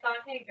 But I thought,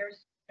 hey,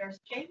 there's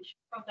change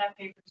from that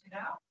paper to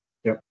now.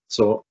 Yeah.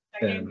 So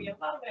that gave me a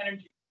lot of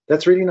energy.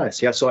 That's really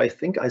nice. Yeah. So I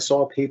think I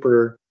saw a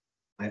paper.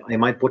 I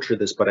might butcher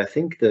this, but I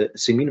think the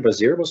Semin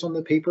Vazir was on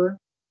the paper,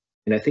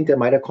 and I think they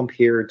might have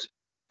compared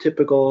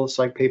typical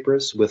psych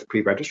papers with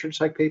pre-registered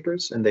psych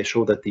papers, and they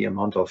show that the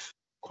amount of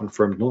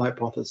confirmed null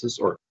hypothesis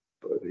or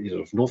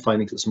null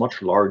findings is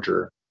much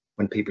larger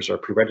when papers are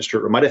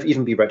pre-registered, or might have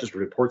even be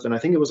registered reports. And I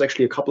think it was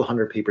actually a couple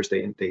hundred papers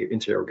they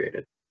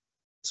interrogated.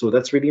 So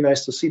that's really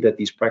nice to see that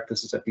these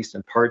practices, at least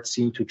in part,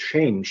 seem to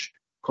change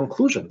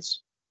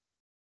conclusions.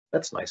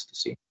 That's nice to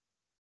see.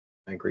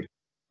 I agree.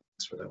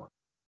 Thanks for that one.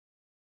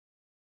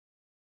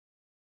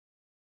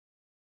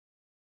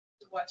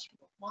 Watch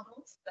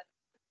models.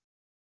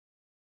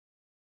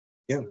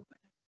 Yeah.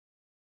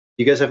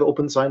 You guys have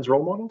open science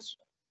role models?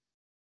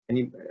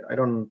 I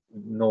don't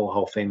know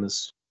how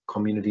famous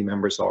community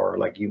members are.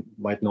 Like you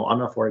might know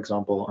Anna, for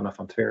example, Anna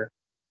van Tver,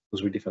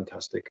 who's really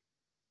fantastic.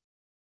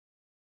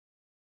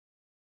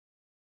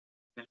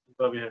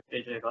 Well, we have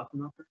EJ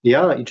Wachenmacher.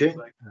 Yeah, EJ.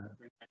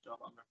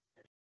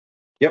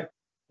 Yep.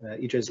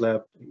 EJ's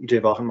lab,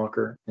 EJ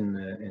Wachenmacher in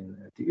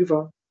the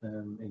UVA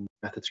in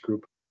methods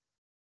group.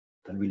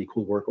 Done really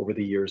cool work over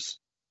the years.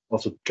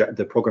 Also,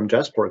 the program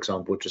JAS, for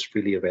example, which is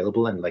freely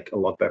available and like a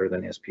lot better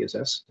than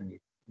SPSS, and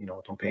you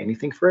know, don't pay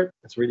anything for it.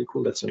 That's really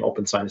cool. That's an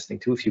open science thing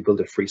too. If you build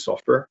a free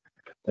software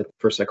that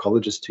for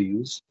psychologists to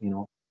use, you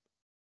know.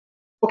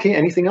 Okay,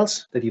 anything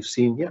else that you've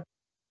seen? Yeah.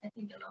 I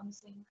think along the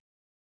same.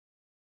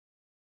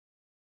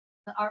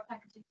 The R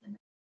packaging and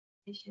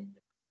application.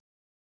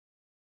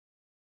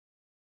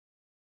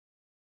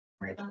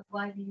 Right.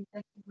 Why the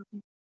effective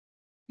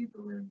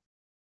people will.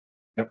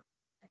 Yep.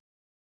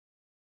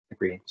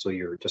 Agree. So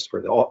you're just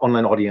for the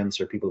online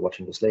audience or people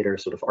watching this later,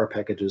 sort of R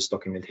packages,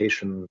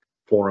 documentation,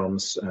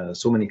 forums,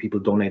 so many people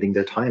donating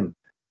their time.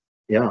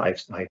 Yeah, I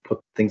put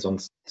things on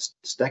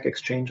Stack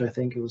Exchange, I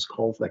think it was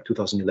called, like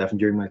 2011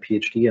 during my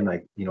PhD, and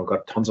I, you know,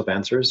 got tons of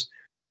answers.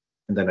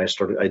 And then I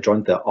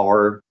joined the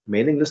R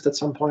mailing list at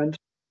some point,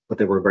 but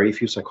there were very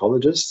few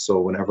psychologists.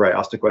 So whenever I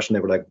asked a question,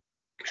 they were like,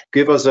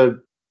 give us a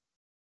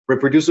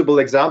reproducible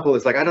example.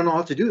 It's like, I don't know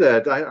how to do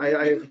that.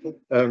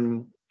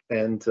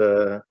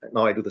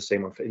 Now I do the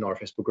same in our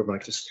Facebook group. I'm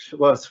like,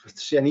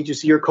 I need to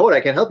see your code. I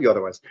can't help you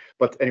otherwise.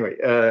 But anyway,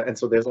 and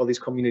so there's all these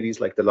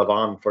communities like the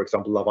Lavan, for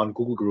example, Lavan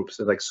Google groups.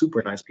 They're like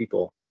super nice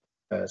people,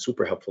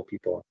 super helpful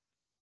people.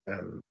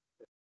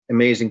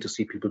 Amazing to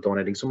see people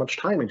donating so much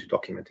time into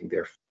documenting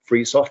their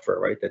free software,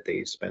 right? That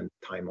they spend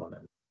time on.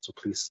 And so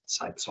please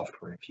cite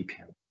software if you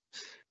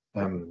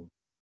can.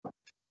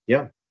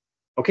 Yeah.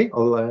 Okay.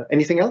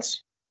 Anything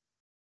else?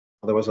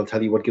 Otherwise, I'll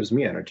tell you what gives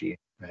me energy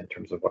in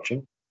terms of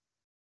watching.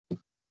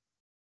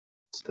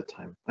 It's the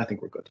time. I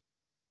think we're good.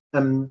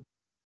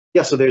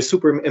 Yeah, so there's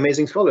super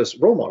amazing scholars,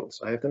 role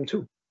models. I have them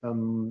too.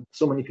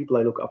 So many people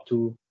I look up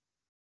to.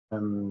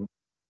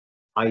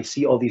 I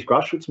see all these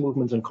grassroots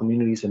movements and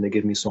communities, and they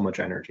give me so much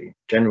energy.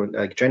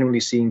 Genuinely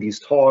seeing these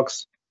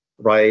talks,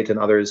 right, and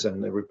others,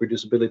 and the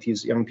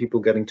reproducibilities, young people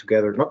getting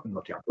together,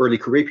 not young, early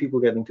career people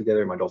getting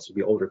together, might also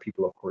be older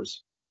people, of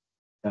course.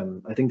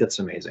 I think that's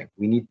amazing.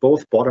 We need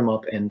both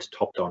bottom-up and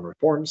top-down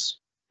reforms,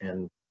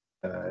 and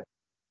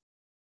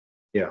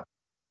yeah,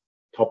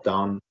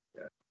 top-down.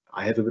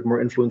 I have a bit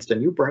more influence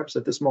than you, perhaps,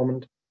 at this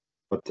moment,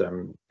 but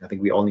I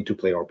think we all need to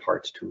play our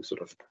part to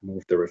sort of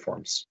move the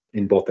reforms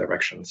in both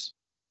directions.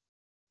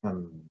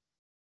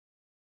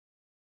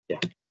 Yeah.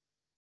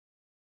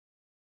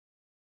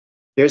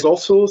 There's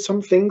also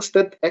some things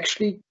that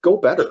actually go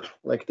better,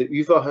 like the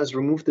UvA has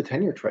removed the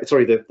tenure track.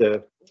 Sorry,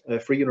 the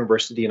Free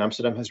University in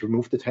Amsterdam has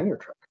removed the tenure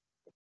track.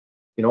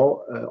 You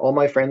know, all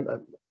my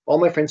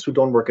friends who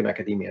don't work in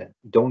academia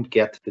don't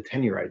get the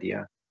tenure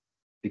idea,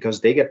 because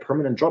they get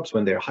permanent jobs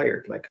when they're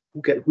hired. Like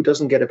who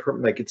doesn't get a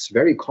permanent? Like it's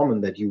very common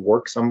that you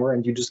work somewhere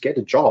and you just get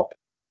a job.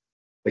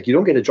 Like you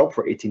don't get a job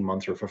for 18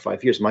 months or for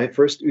 5 years. My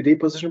first UD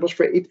position was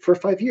for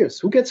 5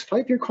 years. Who gets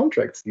 5-year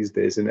contracts these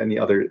days in any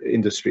other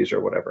industries or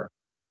whatever?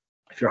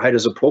 If you're hired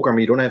as a programmer,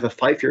 you don't have a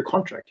 5-year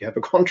contract. You have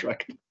a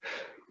contract.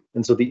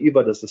 And so the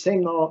UvA does the same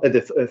now.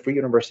 The Free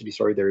University,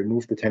 sorry, they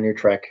removed the tenure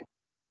track,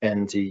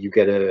 and you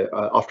get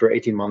after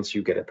 18 months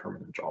you get a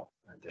permanent job.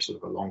 And there's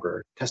sort of a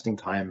longer testing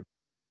time.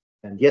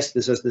 And yes,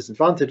 this has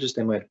disadvantages.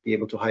 They might be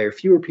able to hire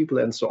fewer people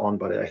and so on.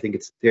 But I think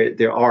it's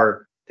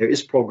there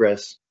is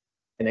progress.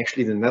 And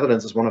actually, the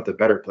Netherlands is one of the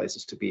better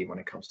places to be when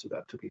it comes to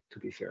that. To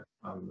be fair,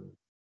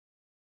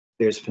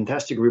 there's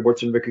fantastic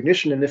rewards and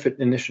recognition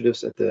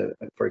initiatives at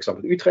for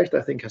example, Utrecht.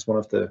 I think has one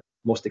of the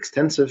most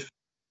extensive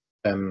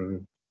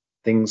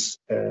things.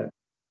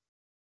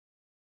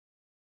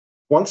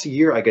 Once a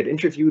year, I get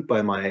interviewed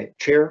by my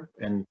chair,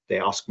 and they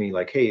ask me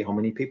like, "Hey, how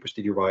many papers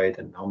did you write,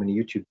 and how many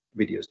YouTube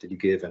videos did you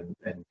give, and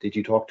did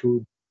you talk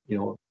to,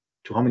 to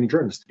how many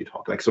journalists did you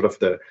talk?" Like sort of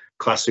the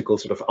classical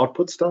sort of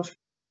output stuff.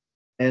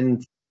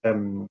 And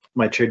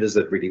my chair does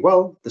that really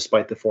well,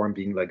 despite the forum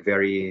being like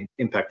very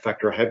impact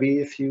factor heavy,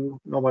 if you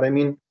know what I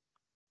mean.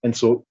 And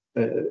so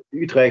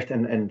Utrecht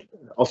and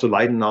also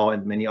Leiden now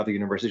and many other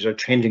universities are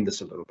changing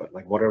this a little bit.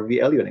 Like, what are we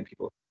evaluating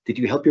people? Did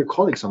you help your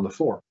colleagues on the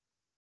floor?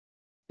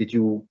 Did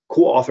you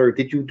co-author?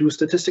 Did you do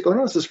statistical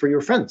analysis for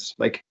your friends?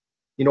 Like,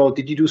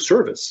 did you do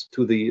service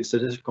to the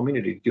statistical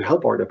community? Did you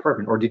help our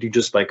department, or did you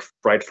just like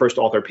write first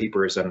author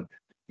papers and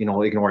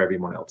ignore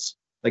everyone else?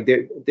 Like,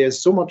 there's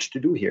so much to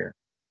do here.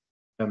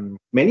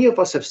 Many of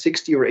us have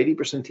 60 or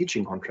 80%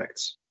 teaching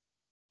contracts,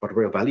 but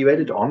we're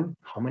evaluated on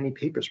how many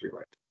papers we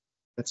write.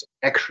 That's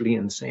actually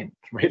insane,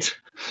 right?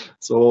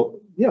 So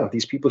yeah,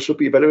 these people should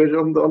be evaluated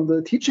on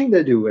the teaching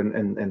they do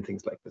and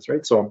things like this,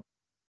 right? So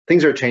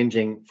things are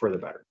changing for the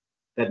better.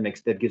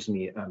 That gives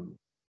me.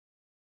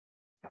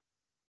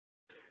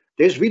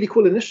 There's really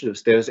cool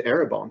initiatives. There's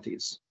error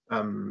bounties.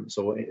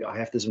 So I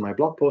have this in my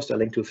blog post. I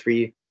link to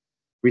 3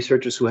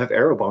 researchers who have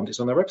error bounties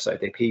on their website.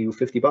 They pay you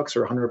 $50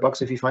 or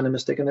 $100 if you find a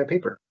mistake in their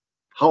paper.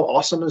 How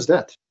awesome is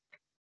that?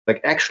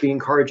 Like actually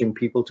encouraging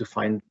people to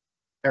find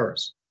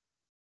errors.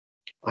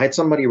 I had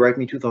somebody write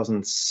me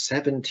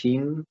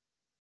 2017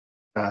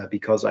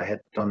 because I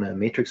had done a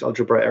matrix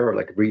algebra error,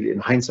 like really in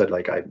hindsight,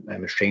 like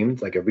I'm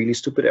ashamed, like a really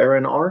stupid error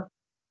in R.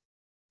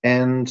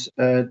 And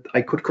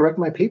I could correct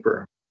my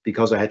paper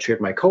because I had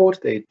shared my code.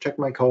 They checked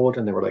my code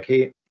and they were like,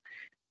 hey,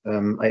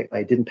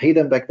 I didn't pay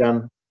them back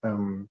then.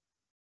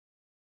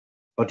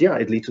 But yeah,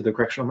 it leads to the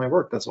correction of my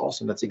work. That's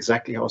awesome. That's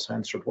exactly how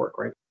science should work,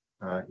 right?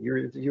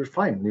 You're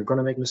fine. You're going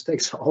to make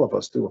mistakes. All of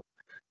us do.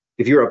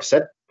 If you're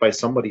upset by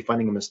somebody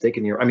finding a mistake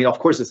in your, I mean, of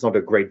course, it's not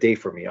a great day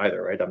for me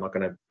either, right? I'm not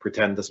going to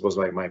pretend this was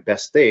like my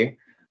best day.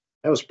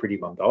 I was pretty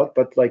bummed out,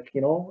 but like,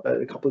 you know,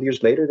 a couple of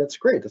years later, that's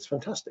great. That's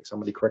fantastic.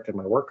 Somebody corrected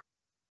my work.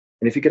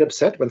 And if you get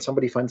upset when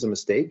somebody finds a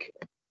mistake,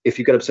 if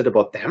you get upset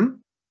about them,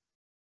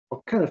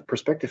 what kind of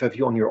perspective have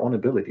you on your own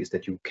abilities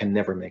that you can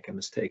never make a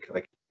mistake?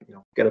 Like, you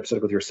know, get upset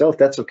with yourself,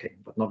 that's okay,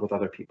 but not with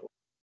other people.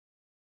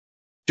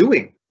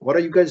 Doing, what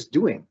are you guys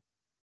doing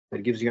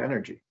that gives you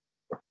energy?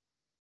 It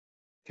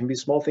can be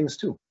small things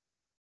too.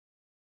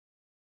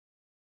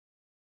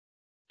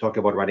 Talk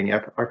about writing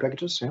art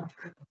packages, yeah.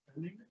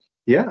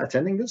 Yeah,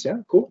 attending this, yeah,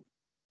 cool.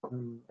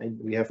 And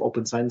we have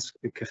open science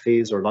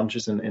cafes or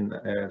lunches in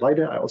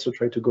Leiden. I also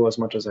try to go as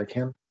much as I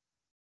can.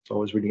 It's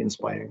always really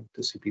inspiring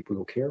to see people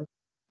who care.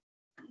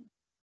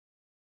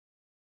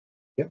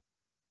 Yeah.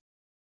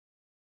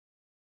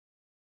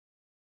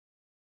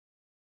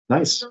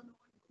 Nice.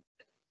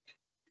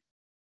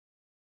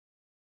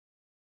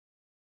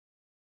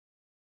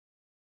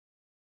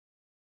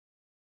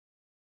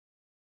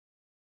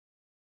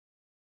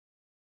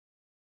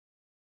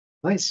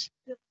 Nice.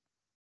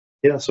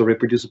 Yeah, so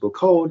reproducible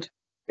code.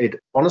 It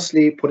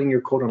honestly, putting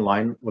your code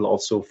online will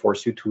also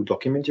force you to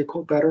document your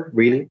code better,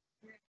 really.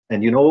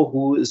 And you know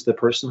who is the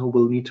person who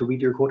will need to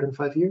read your code in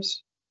 5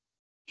 years?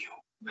 You.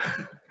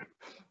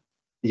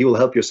 You will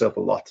help yourself a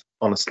lot,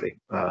 honestly.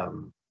 I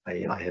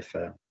have,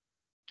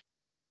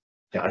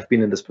 yeah, I've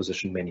been in this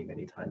position many,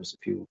 many times.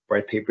 If you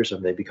write papers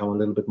and they become a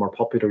little bit more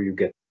popular, you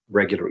get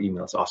regular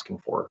emails asking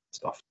for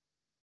stuff.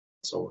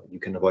 So you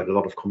can avoid a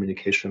lot of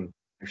communication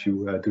if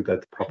you do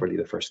that properly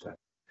the first time.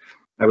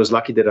 I was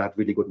lucky that I had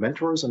really good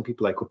mentors and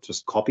people I could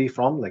just copy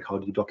from, like how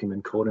do you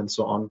document code and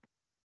so on.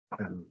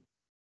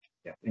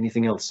 Yeah,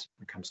 anything else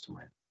that comes to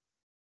mind?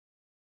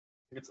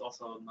 I think it's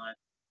also nice.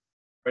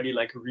 Already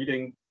like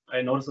reading,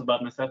 I noticed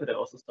about myself that I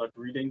also start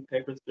reading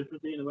papers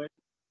differently in a way.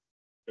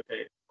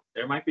 Okay,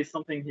 there might be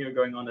something here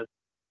going on that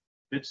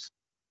which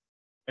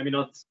maybe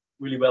not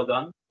really well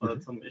done, or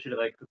that's some issue that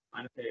I could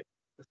find, okay,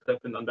 this could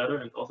have been done better,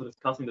 and also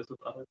discussing this with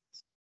others.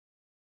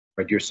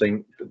 Right, you're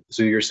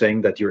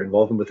saying that your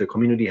involvement with the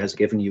community has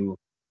given you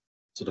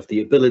sort of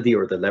the ability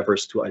or the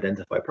levers to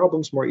identify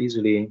problems more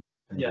easily,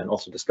 and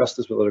also discuss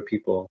this with other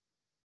people.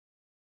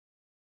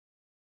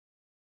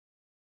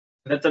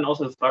 And that's then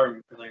also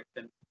inspiring because I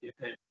can be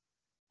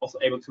also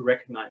able to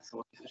recognize some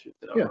of these issues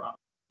that are around.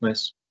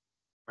 Nice.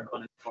 Work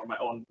on it for my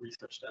own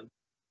research then.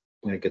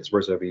 Yeah, it gets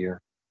worse every year.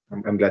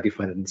 I'm glad you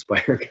find it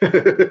inspiring.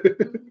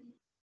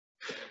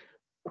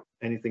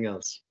 Anything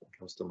else that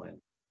comes to mind?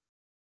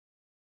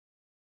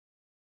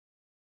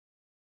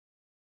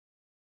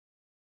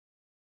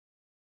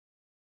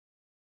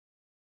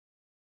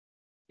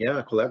 Yeah,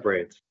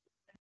 collaborate.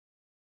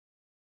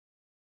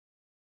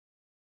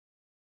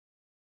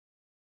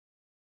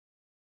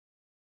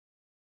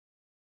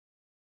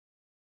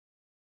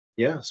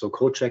 Yeah, so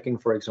code checking,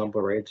 for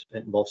example, right,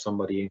 involves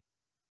somebody.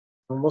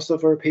 Well, most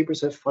of our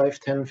papers have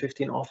 5, 10,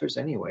 15 authors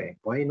anyway.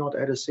 Why not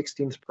add a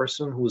 16th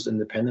person who's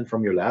independent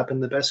from your lab in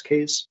the best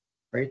case,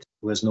 right?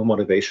 Who has no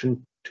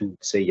motivation to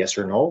say yes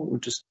or no.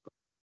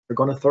 We're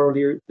going to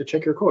thoroughly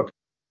check your code.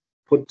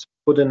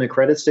 Put in a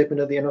credit statement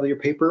at the end of your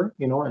paper,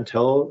 you know, and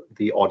tell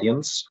the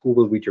audience who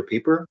will read your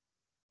paper,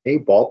 hey,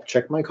 Bob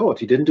checked my code.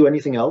 He didn't do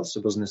anything else.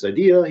 It wasn't his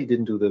idea. He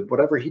didn't do the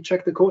whatever. He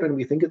checked the code, and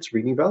we think it's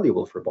really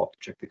valuable for Bob to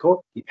check the code.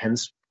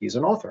 Hence, he's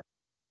an author.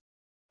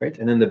 Right?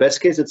 And in the best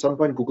case, at some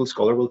point, Google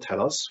Scholar will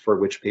tell us for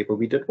which paper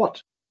we did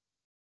what.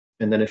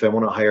 And then if I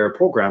want to hire a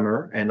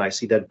programmer and I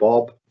see that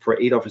Bob,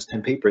 for 8 of his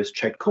 10 papers,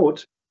 checked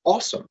code,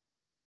 awesome,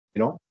 you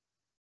know?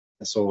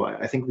 And so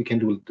I think we can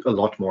do a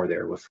lot more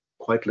there with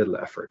quite little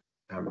effort.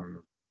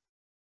 And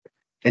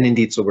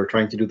indeed, so we're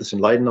trying to do this in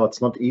Leiden now. It's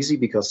not easy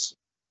because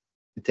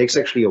it takes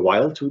actually a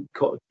while to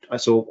code.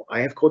 So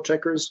I have code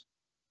checkers,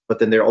 but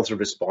then they're also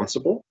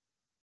responsible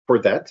for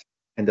that.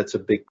 And that's a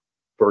big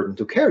burden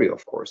to carry,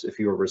 of course. If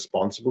you're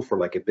responsible for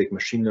like a big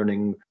machine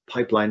learning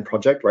pipeline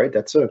project, right?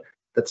 That's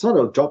not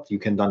a job you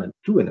can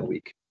do in a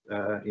week.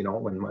 You know,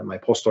 when my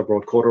postdoc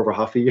wrote code over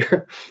half a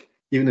year,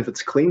 even if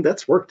it's clean,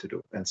 that's work to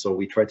do. And so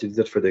we try to do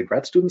that for the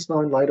grad students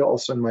now in Leiden,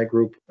 also in my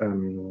group,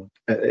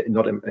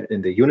 not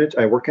in the unit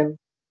I work in,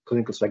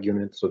 clinical psych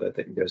unit, so that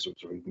there's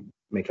we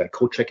make like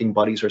code checking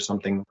buddies or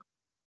something,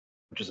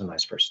 which is a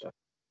nice first step.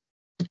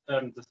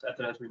 Just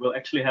after that, we will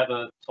actually have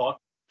a talk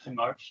in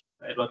March.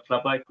 Edward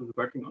Klappijk, who's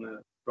working on a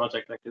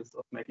project like this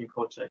of making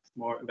code checks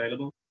more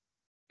available.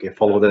 Okay,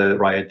 follow the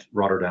Riot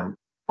Rotterdam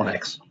on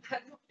X.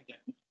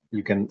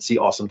 You can see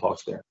awesome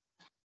talks there.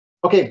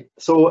 Okay,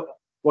 so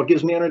what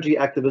gives me energy?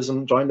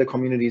 Activism. Join the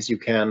communities you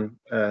can,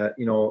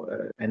 you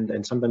know,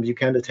 and sometimes you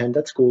can't attend.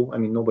 That's cool. I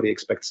mean, nobody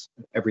expects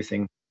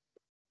everything,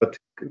 but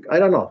I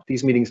don't know.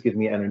 These meetings give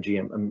me energy.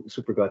 I'm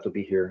super glad to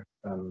be here.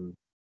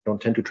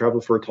 Don't tend to travel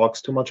for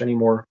talks too much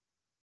anymore.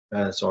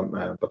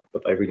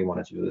 But I really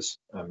wanted to do this.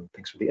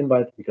 Thanks for the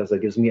invite because that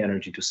gives me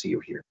energy to see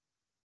you here.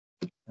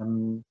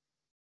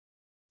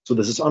 So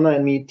this is Anna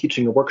and me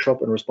teaching a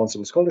workshop on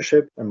responsible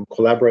scholarship. I'm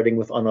collaborating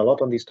with Anna a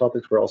lot on these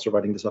topics. We're also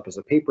writing this up as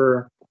a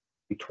paper.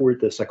 We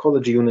toured the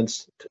psychology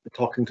units,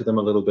 talking to them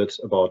a little bit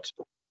about,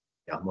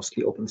 yeah,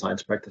 mostly open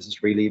science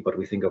practices really, but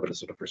we think of it as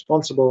sort of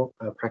responsible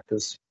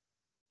practice.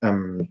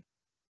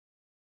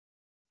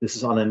 This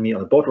is Anna and me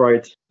on a boat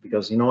ride,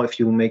 because, you know, if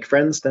you make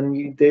friends,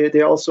 then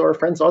they also are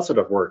friends outside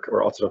of work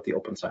or outside of the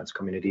open science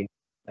community.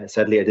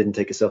 Sadly, I didn't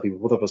take a selfie with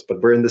both of us,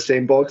 but we're in the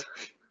same boat.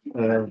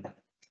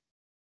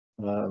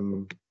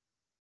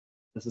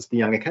 This is the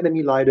Young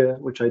Academy Leiden,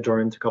 which I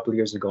joined a couple of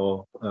years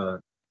ago.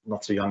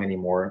 Not so young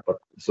anymore, but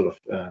sort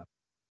of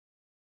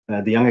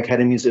the young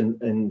academies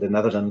in the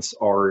Netherlands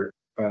are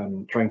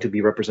trying to be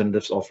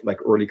representatives of like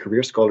early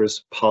career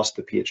scholars past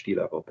the PhD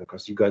level,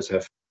 because you guys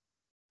have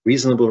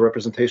reasonable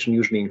representation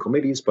usually in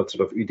committees, but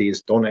sort of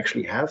UDs don't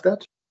actually have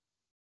that.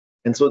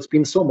 And so it's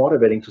been so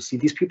motivating to see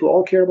these people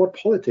all care about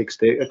politics.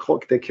 They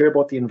care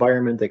about the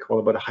environment. They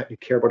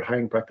care about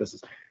hiring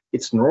practices.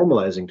 It's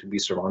normalizing to be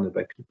surrounded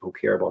by people who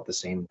care about the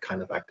same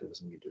kind of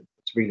activism you do.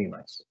 It's really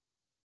nice.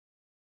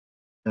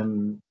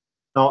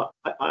 Now,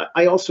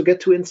 I also get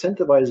to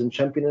incentivize and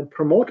champion and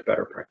promote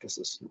better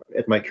practices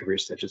at my career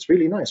stage. It's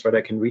really nice, right?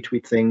 I can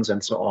retweet things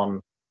and so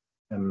on.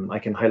 I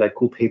can highlight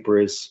cool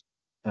papers.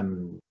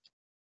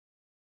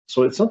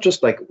 So it's not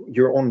just like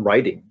your own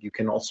writing. You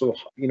can also,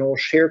 you know,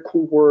 share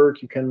cool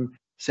work. You can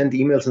send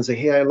emails and say,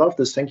 hey, I love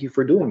this. Thank you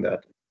for doing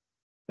that.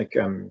 Like,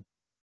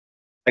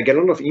 I get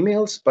a lot of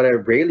emails, but I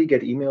rarely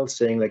get emails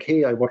saying like,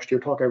 hey, I watched your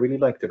talk. I really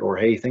liked it. Or,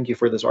 hey, thank you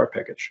for this art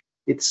package.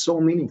 It's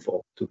so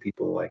meaningful to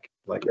people. Like,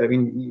 I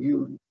mean,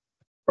 you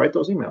write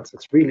those emails.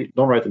 It's really,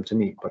 don't write them to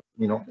me, but,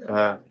 you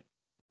know,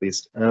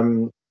 please.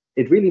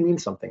 It really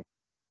means something.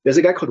 There's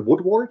a guy called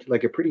Woodward,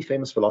 like a pretty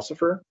famous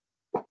philosopher.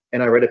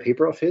 And I read a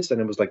paper of his,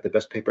 and it was like the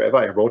best paper ever.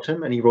 I wrote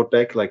him, and he wrote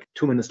back like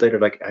 2 minutes later,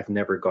 like, I've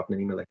never gotten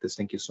an email like this.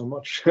 Thank you so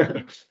much.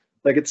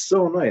 Like, it's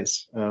so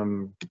nice.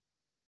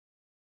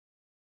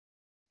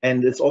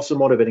 And it's also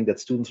motivating that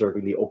students are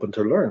really open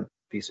to learn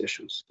these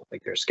issues.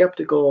 Like, they're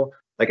skeptical.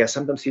 Like, I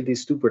sometimes hear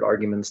these stupid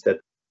arguments that,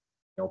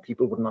 you know,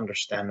 people wouldn't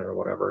understand it or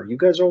whatever. You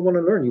guys all want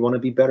to learn. You want to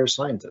be better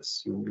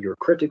scientists. You're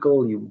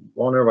critical. You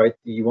want to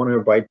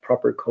write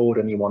proper code,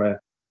 and you want to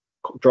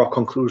draw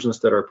conclusions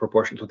that are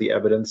proportional to the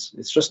evidence.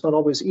 It's just not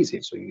always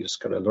easy. So you just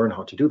got to learn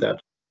how to do that.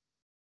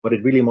 But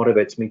it really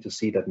motivates me to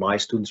see that my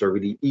students are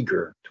really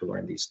eager to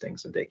learn these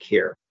things, and they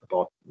care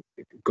about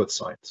good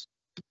science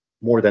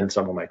more than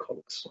some of my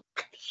colleagues.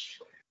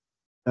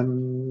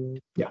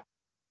 Yeah.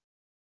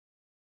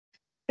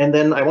 And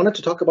then I wanted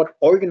to talk about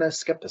organized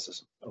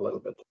skepticism a little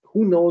bit.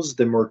 Who knows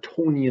the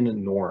Mertonian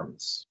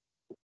norms?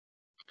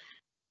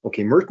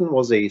 Okay, Merton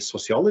was a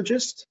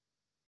sociologist.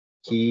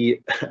 He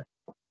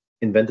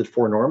invented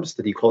 4 norms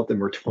that he called the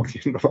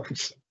Mertonian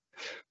norms.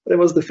 But it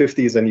was the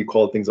 50s, and you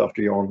called things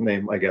after your own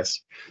name, I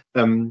guess.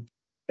 And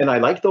I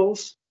like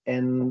those.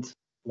 And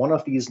one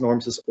of these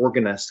norms is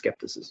organized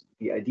skepticism,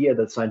 the idea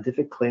that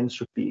scientific claims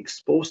should be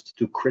exposed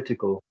to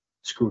critical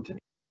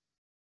scrutiny.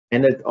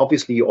 And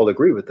obviously you all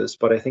agree with this,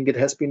 but I think it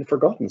has been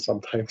forgotten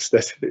sometimes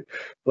that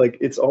like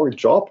it's our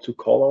job to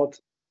call out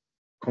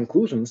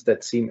conclusions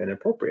that seem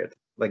inappropriate.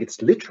 Like,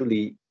 it's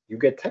literally, you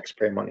get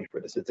taxpayer money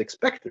for this. It's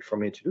expected from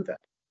me to do that.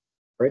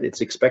 Right?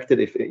 It's expected.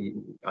 If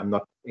I'm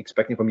not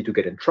expecting for me to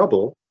get in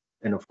trouble,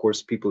 and of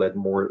course people at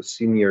more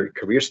senior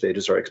career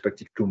stages are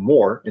expected to do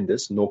more in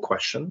this, no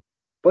question,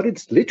 but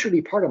it's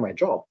literally part of my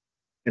job.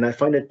 And I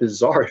find it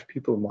bizarre if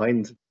people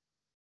mind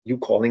you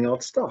calling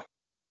out stuff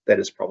that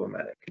is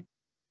problematic.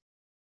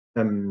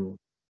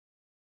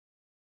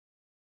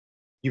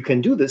 You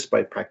can do this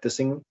by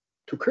practicing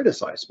to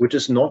criticize, which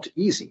is not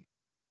easy.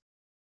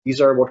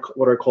 These are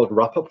what are called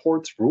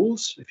Rappaport's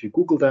rules. If you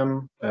Google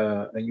them,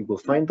 you will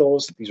find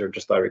those. These are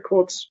just direct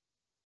quotes.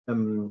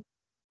 I'm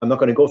not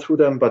going to go through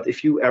them, but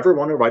if you ever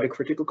want to write a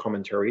critical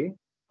commentary,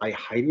 I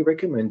highly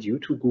recommend you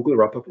to Google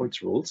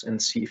Rappaport's rules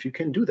and see if you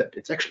can do that.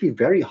 It's actually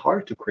very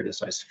hard to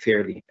criticize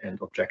fairly and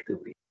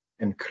objectively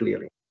and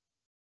clearly.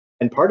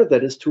 And part of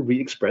that is to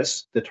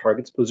re-express the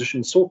target's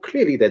position so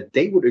clearly that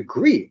they would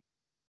agree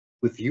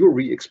with your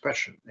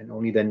re-expression, and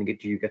only then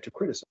you get to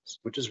criticize,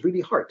 which is really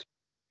hard,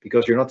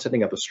 because you're not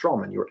setting up a straw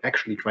man, you're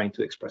actually trying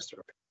to express their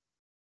opinion.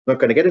 I'm not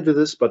going to get into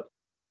this, but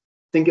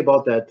think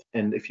about that.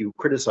 And if you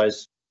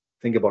criticize,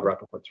 think about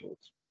Rappaport's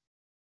rules.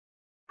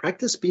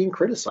 Practice being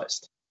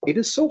criticized. It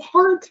is so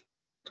hard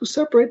to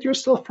separate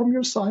yourself from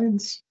your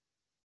science.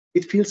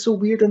 It feels so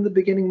weird in the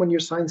beginning when your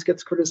science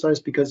gets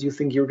criticized because you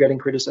think you're getting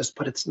criticized,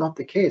 but it's not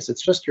the case.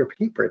 It's just your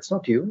paper. It's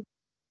not you.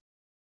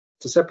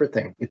 It's a separate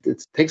thing.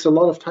 It takes a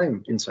lot of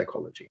time in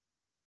psychology.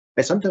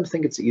 I sometimes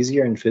think it's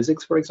easier in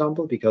physics, for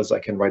example, because I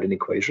can write an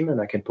equation and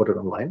I can put it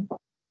online.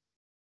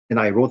 And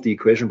I wrote the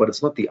equation, but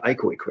it's not the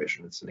Eiko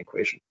equation, it's an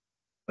equation.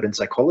 But in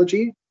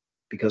psychology,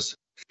 because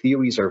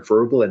theories are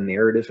verbal and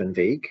narrative and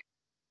vague,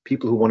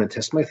 people who want to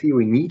test my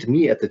theory need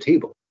me at the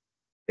table.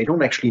 They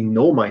don't actually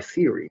know my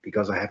theory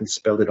because I haven't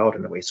spelled it out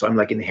in a way. So I'm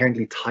like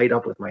inherently tied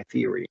up with my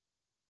theory.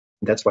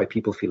 And that's why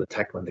people feel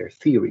attacked when their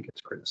theory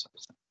gets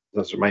criticized.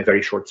 That's my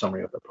very short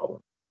summary of the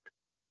problem.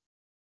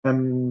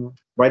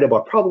 Write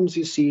about problems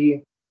you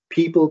see.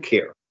 People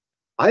care.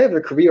 I have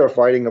a career of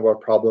writing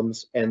about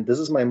problems, and this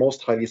is my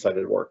most highly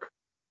cited work.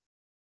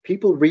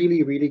 People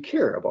really, really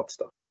care about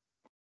stuff.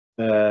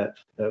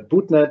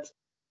 Bootnet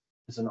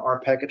is an R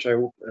package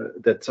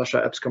that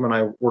Sasha Epscombe and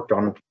I worked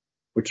on,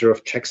 which sort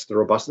of checks the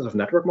robustness of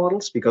network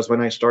models. Because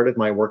when I started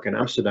my work in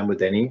Amsterdam with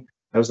Danny,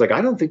 I was like,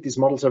 I don't think these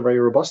models are very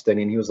robust,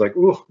 Danny. And he was like,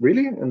 oh,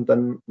 really? And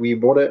then we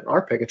wrote an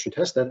R package to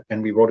test it,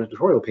 and we wrote a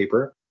tutorial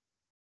paper.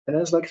 And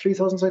there's like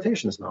 3,000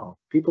 citations now.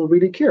 People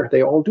really care.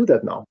 They all do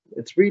that now.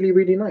 It's really,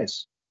 really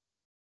nice.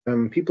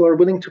 People are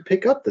willing to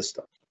pick up this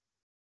stuff.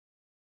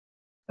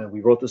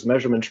 We wrote this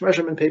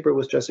measurement paper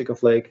with Jessica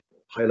Flake,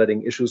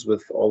 highlighting issues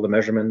with all the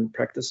measurement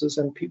practices,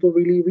 and people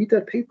really read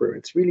that paper.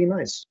 It's really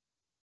nice.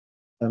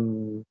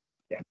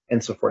 Yeah,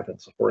 and so forth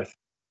and so forth.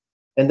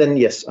 And then,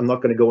 yes, I'm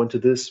not going to go into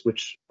this,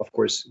 which of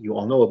course you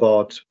all know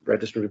about,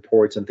 registry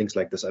reports and things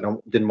like this. I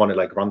didn't want to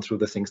like run through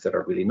the things that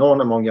are really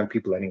known among young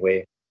people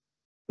anyway.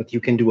 But you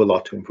can do a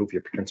lot to improve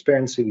your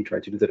transparency. We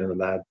try to do that in the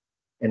lab.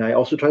 And I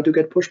also try to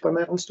get pushed by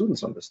my own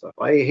students on this stuff.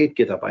 I hate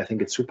GitHub. I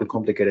think it's super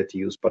complicated to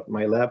use, but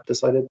my lab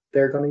decided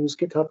they're going to use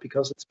GitHub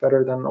because it's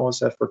better than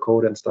OSF for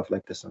code and stuff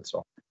like this. And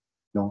so,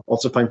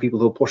 also find people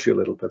who push you a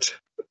little bit.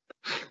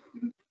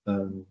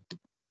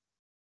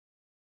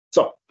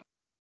 So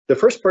the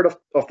first part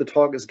of the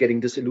talk is getting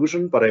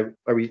disillusioned, but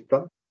are we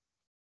done?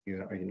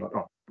 Are you not?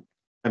 Oh,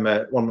 I'm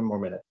at 1 more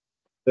minute.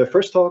 The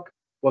first talk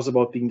was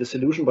about being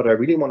disillusioned, but I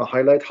really want to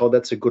highlight how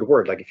that's a good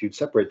word. Like if you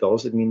separate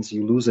those, it means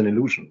you lose an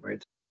illusion,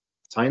 right?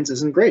 Science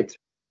isn't great.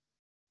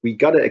 We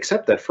got to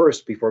accept that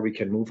first before we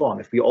can move on.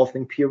 If we all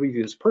think peer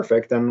review is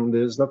perfect, then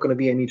there's not going to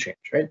be any change,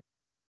 right?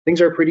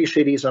 Things are pretty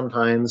shitty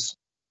sometimes.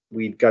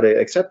 We got to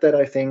accept that,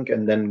 I think,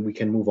 and then we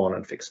can move on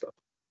and fix stuff.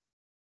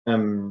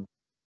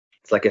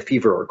 It's like a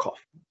fever or a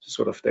cough.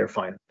 Sort of, they're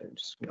fine. They're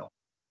just,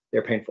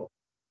 they're painful.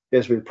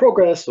 There's real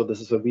progress. So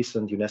this is a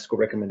recent UNESCO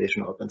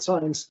recommendation on open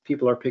science.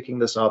 People are picking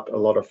this up. A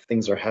lot of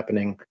things are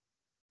happening.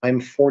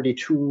 I'm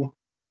 42.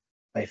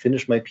 I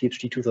finished my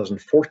PhD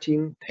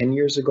 2014, 10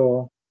 years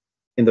ago.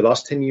 In the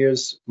last 10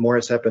 years, more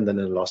has happened than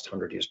in the last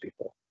 100 years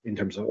before in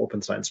terms of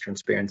open science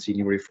transparency,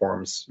 new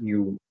reforms,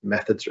 new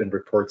methods and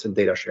reports and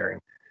data sharing.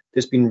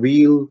 There's been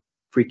real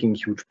freaking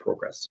huge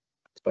progress.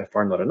 It's by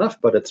far not enough,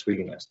 but it's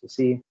really nice to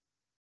see.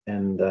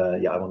 And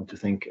yeah, I want to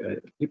thank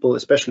people,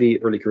 especially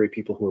early career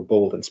people who are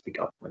bold and speak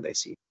up when they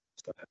see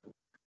stuff happen.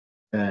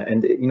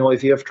 And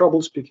if you have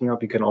trouble speaking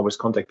up, you can always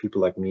contact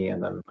people like me,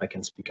 and then I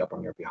can speak up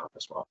on your behalf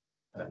as well.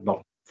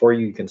 Not for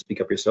you, you can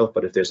speak up yourself,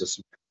 but if there's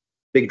a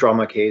big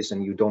drama case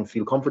and you don't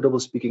feel comfortable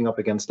speaking up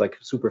against like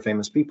super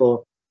famous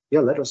people, yeah,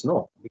 let us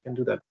know. We can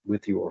do that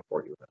with you or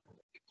for you.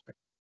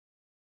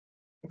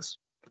 Thanks.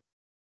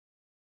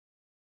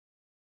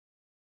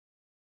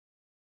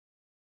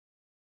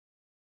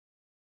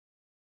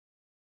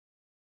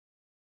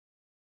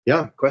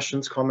 Yeah,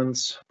 questions,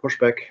 comments,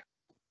 pushback.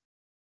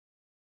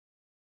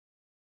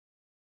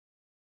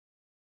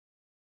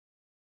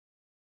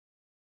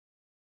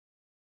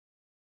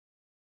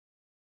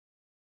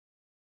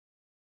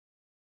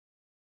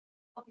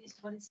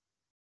 What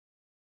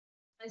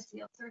is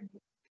the alternative?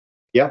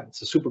 Yeah,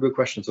 it's a super good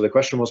question. So the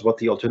question was what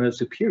the alternative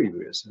to peer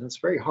review is, and it's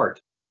very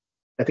hard.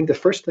 I think the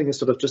first thing is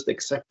sort of just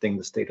accepting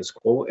the status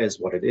quo as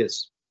what it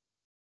is.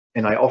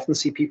 And I often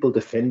see people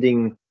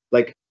defending,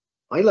 like,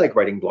 I like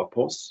writing blog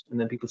posts, and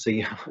then people say,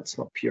 yeah, it's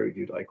not peer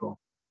reviewed, Eiko.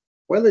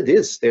 Well, it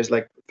is. There's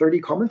like 30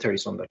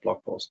 commentaries on that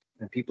blog post,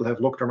 and people have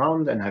looked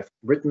around and have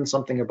written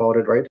something about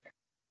it, right?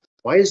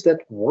 Why is that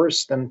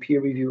worse than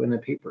peer review in a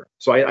paper?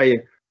 So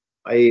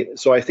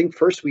I think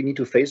first we need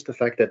to face the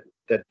fact that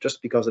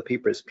just because a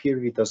paper is peer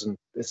reviewed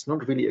it's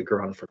not really a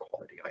garant for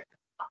quality.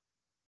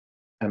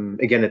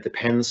 Again, it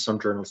depends. Some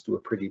journals do a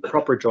pretty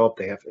proper job.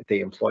 They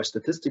employ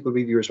statistical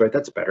reviewers, right?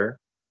 That's better,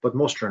 but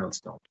most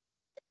journals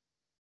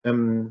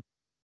don't.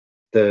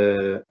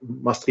 The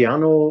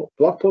Mastriano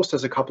blog post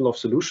has a couple of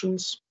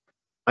solutions.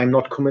 I'm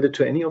not committed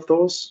to any of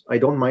those. I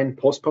don't mind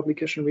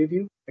post-publication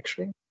review,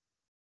 actually.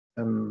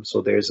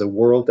 So there's a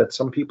world that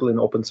some people in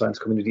open science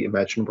community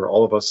imagine where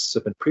all of us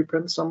submit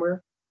preprints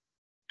somewhere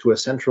to a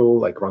central,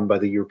 like run by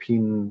the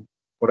European,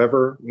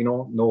 whatever,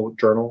 no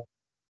journal.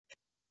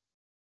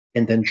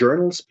 And then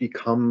journals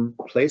become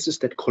places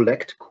that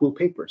collect cool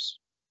papers.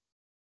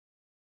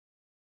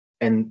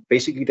 And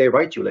basically they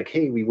write you like,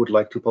 hey, we would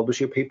like to publish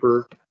your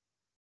paper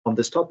on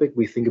this topic.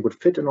 We think it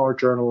would fit in our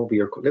journal.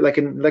 We are like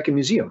a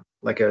museum,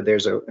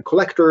 there's a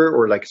collector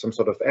or like some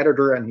sort of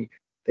editor, and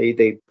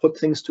they put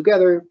things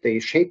together, they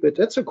shape it.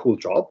 That's a cool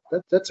job.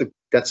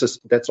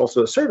 That's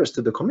also a service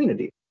to the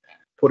community,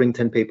 putting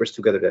 10 papers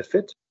together that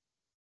fit.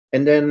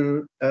 And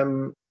then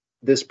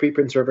this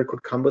preprint server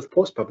could come with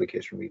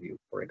post-publication review,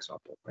 for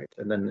example, right?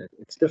 And then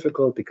it's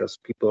difficult because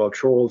people are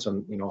trolls,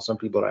 and some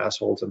people are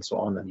assholes and so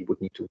on, and you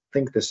would need to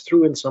think this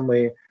through in some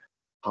way.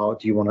 How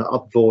do you want to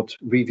upvote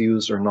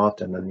reviews or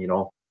not? And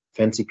then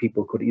fancy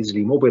people could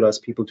easily mobilize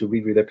people to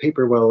review their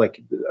paper. Well,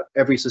 like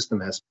every system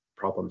has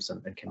problems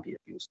and can be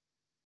abused.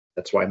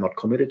 That's why I'm not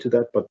committed to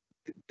that, but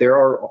there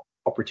are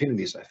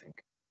opportunities, I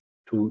think,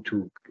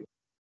 to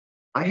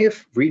I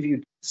have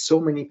reviewed so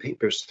many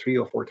papers 3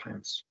 or 4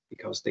 times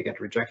because they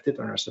get rejected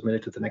and are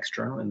submitted to the next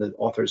journal, and the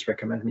authors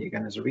recommend me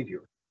again as a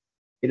reviewer.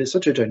 It is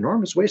such a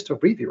ginormous waste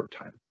of reviewer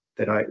time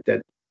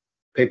that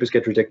papers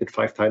get rejected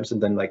 5 times,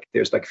 and then like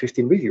there's like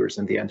 15 reviewers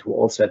in the end who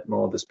all said,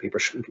 no, this paper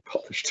shouldn't be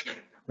published.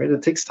 Right?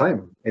 It takes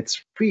time.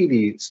 It's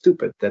really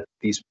stupid that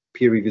these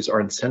peer reviews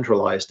aren't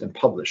centralized and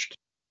published.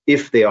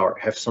 If they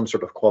have some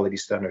sort of quality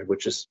standard,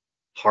 which is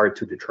hard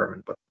to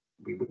determine, but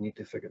we would need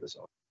to figure this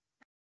out.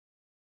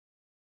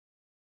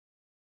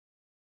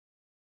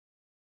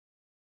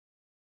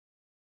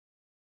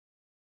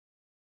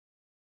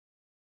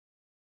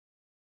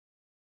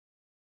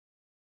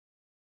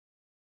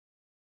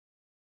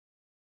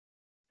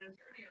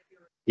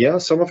 Yeah,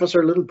 some of us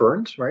are a little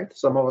burned, right?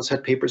 Some of us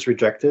had papers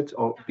rejected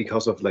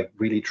because of like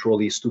really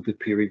truly stupid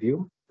peer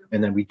review,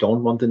 and then we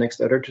don't want the next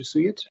editor to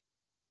see it.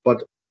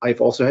 But I've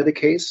also had a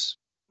case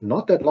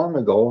not that long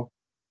ago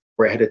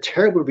where I had a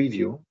terrible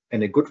review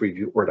and a good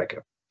review, or like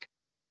a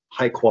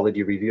high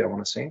quality review, I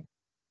want to say.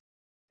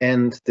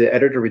 And the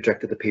editor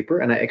rejected the paper,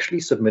 and I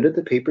actually submitted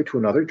the paper to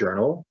another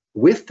journal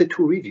with the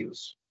 2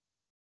 reviews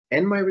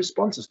and my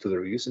responses to the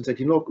reviews, and said,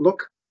 you know,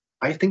 look,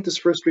 I think this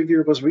first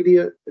reviewer was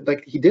really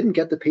like, he didn't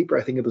get the paper.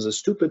 I think it was a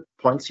stupid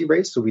points he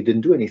raised, so we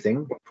didn't do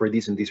anything for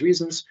these and these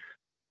reasons.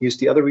 Here's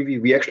the other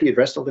review. We actually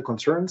addressed all the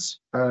concerns,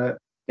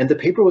 and the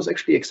paper was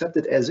actually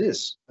accepted as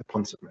is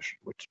upon submission,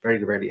 which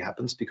very rarely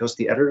happens because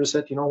the editor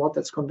said, you know what,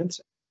 that's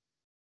convincing.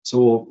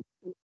 So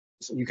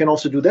you can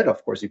also do that,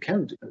 of course. You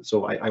can.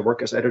 So I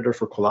work as editor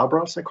for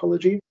Collabra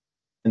Psychology,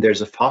 and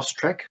there's a fast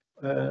track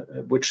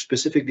which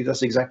specifically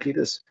does exactly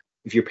this.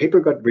 If your paper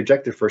got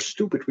rejected for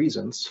stupid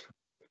reasons,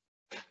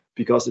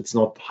 because it's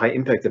not high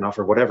impact enough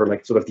or whatever,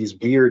 like sort of these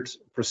weird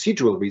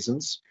procedural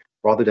reasons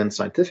rather than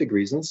scientific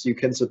reasons, you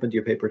can submit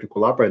your paper to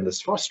Collabra in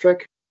this fast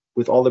track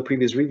with all the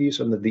previous reviews,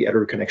 and the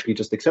editor can actually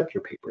just accept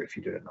your paper if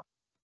you did enough,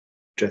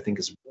 which I think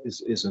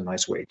is a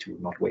nice way to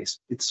not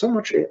waste. It's so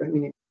much, I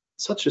mean,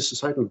 such a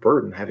societal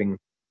burden having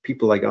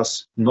people like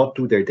us not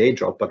do their day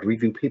job, but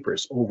review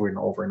papers over and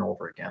over and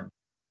over again.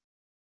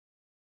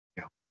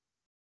 Yeah.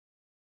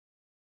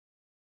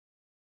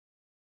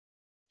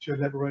 To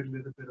elaborate a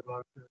little bit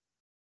about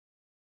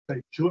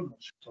the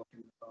journals you're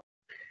talking about.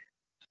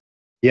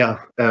 Yeah,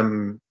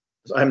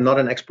 I'm not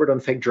an expert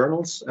on fake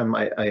journals.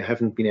 I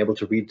haven't been able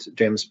to read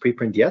James'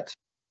 preprint yet,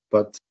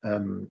 but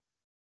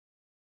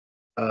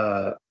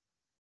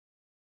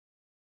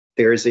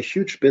there is a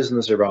huge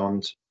business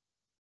around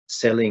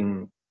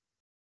selling.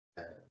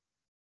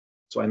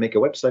 So I make a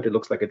website, it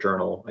looks like a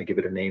journal, I give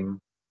it a name.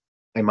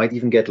 I might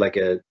even get like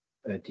a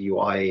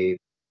DOI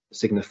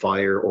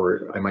signifier,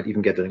 or I might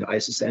even get an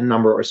ISSN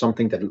number or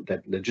something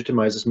that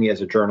legitimizes me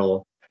as a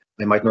journal.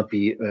 I might not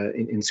be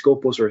in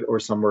Scopus or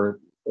somewhere,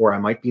 or I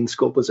might be in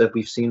Scopus as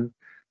we've seen.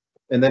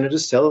 And then I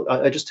just tell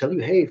you,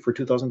 hey, for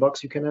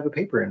 $2,000 you can have a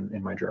paper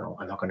in my journal.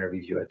 I'm not going to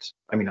review it.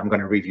 I mean, I'm going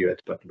to review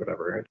it, but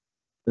whatever. Right?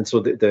 And so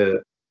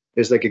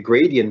there's like a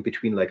gradient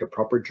between like a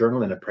proper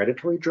journal and a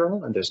predatory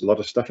journal, and there's a lot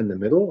of stuff in the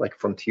middle. Like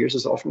Frontiers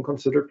is often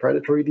considered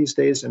predatory these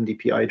days.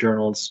 MDPI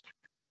journals.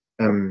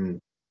 And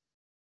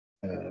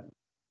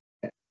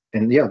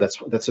yeah,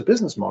 that's a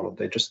business model.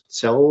 They just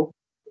sell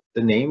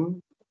the name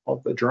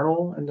of the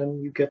journal, and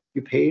then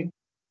you pay,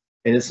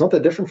 and it's not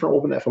that different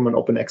from an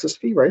open access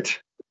fee,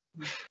 right?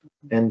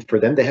 And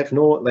for them, they have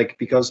no, like,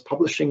 because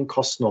publishing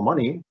costs no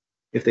money.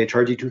 If they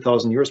charge you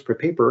 2,000 euros per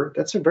paper,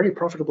 that's a very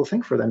profitable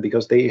thing for them,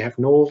 because they have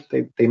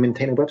they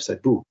maintain a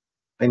website. Boo,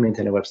 I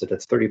maintain a website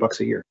that's $30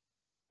 a year.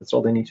 That's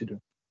all they need to do.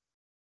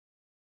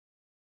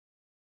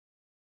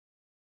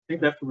 I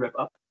think we have to wrap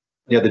up.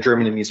 Yeah, the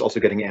German in me is also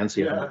getting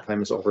antsy. Yeah.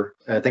 Time is over.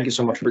 Thank you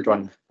so much for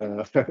joining.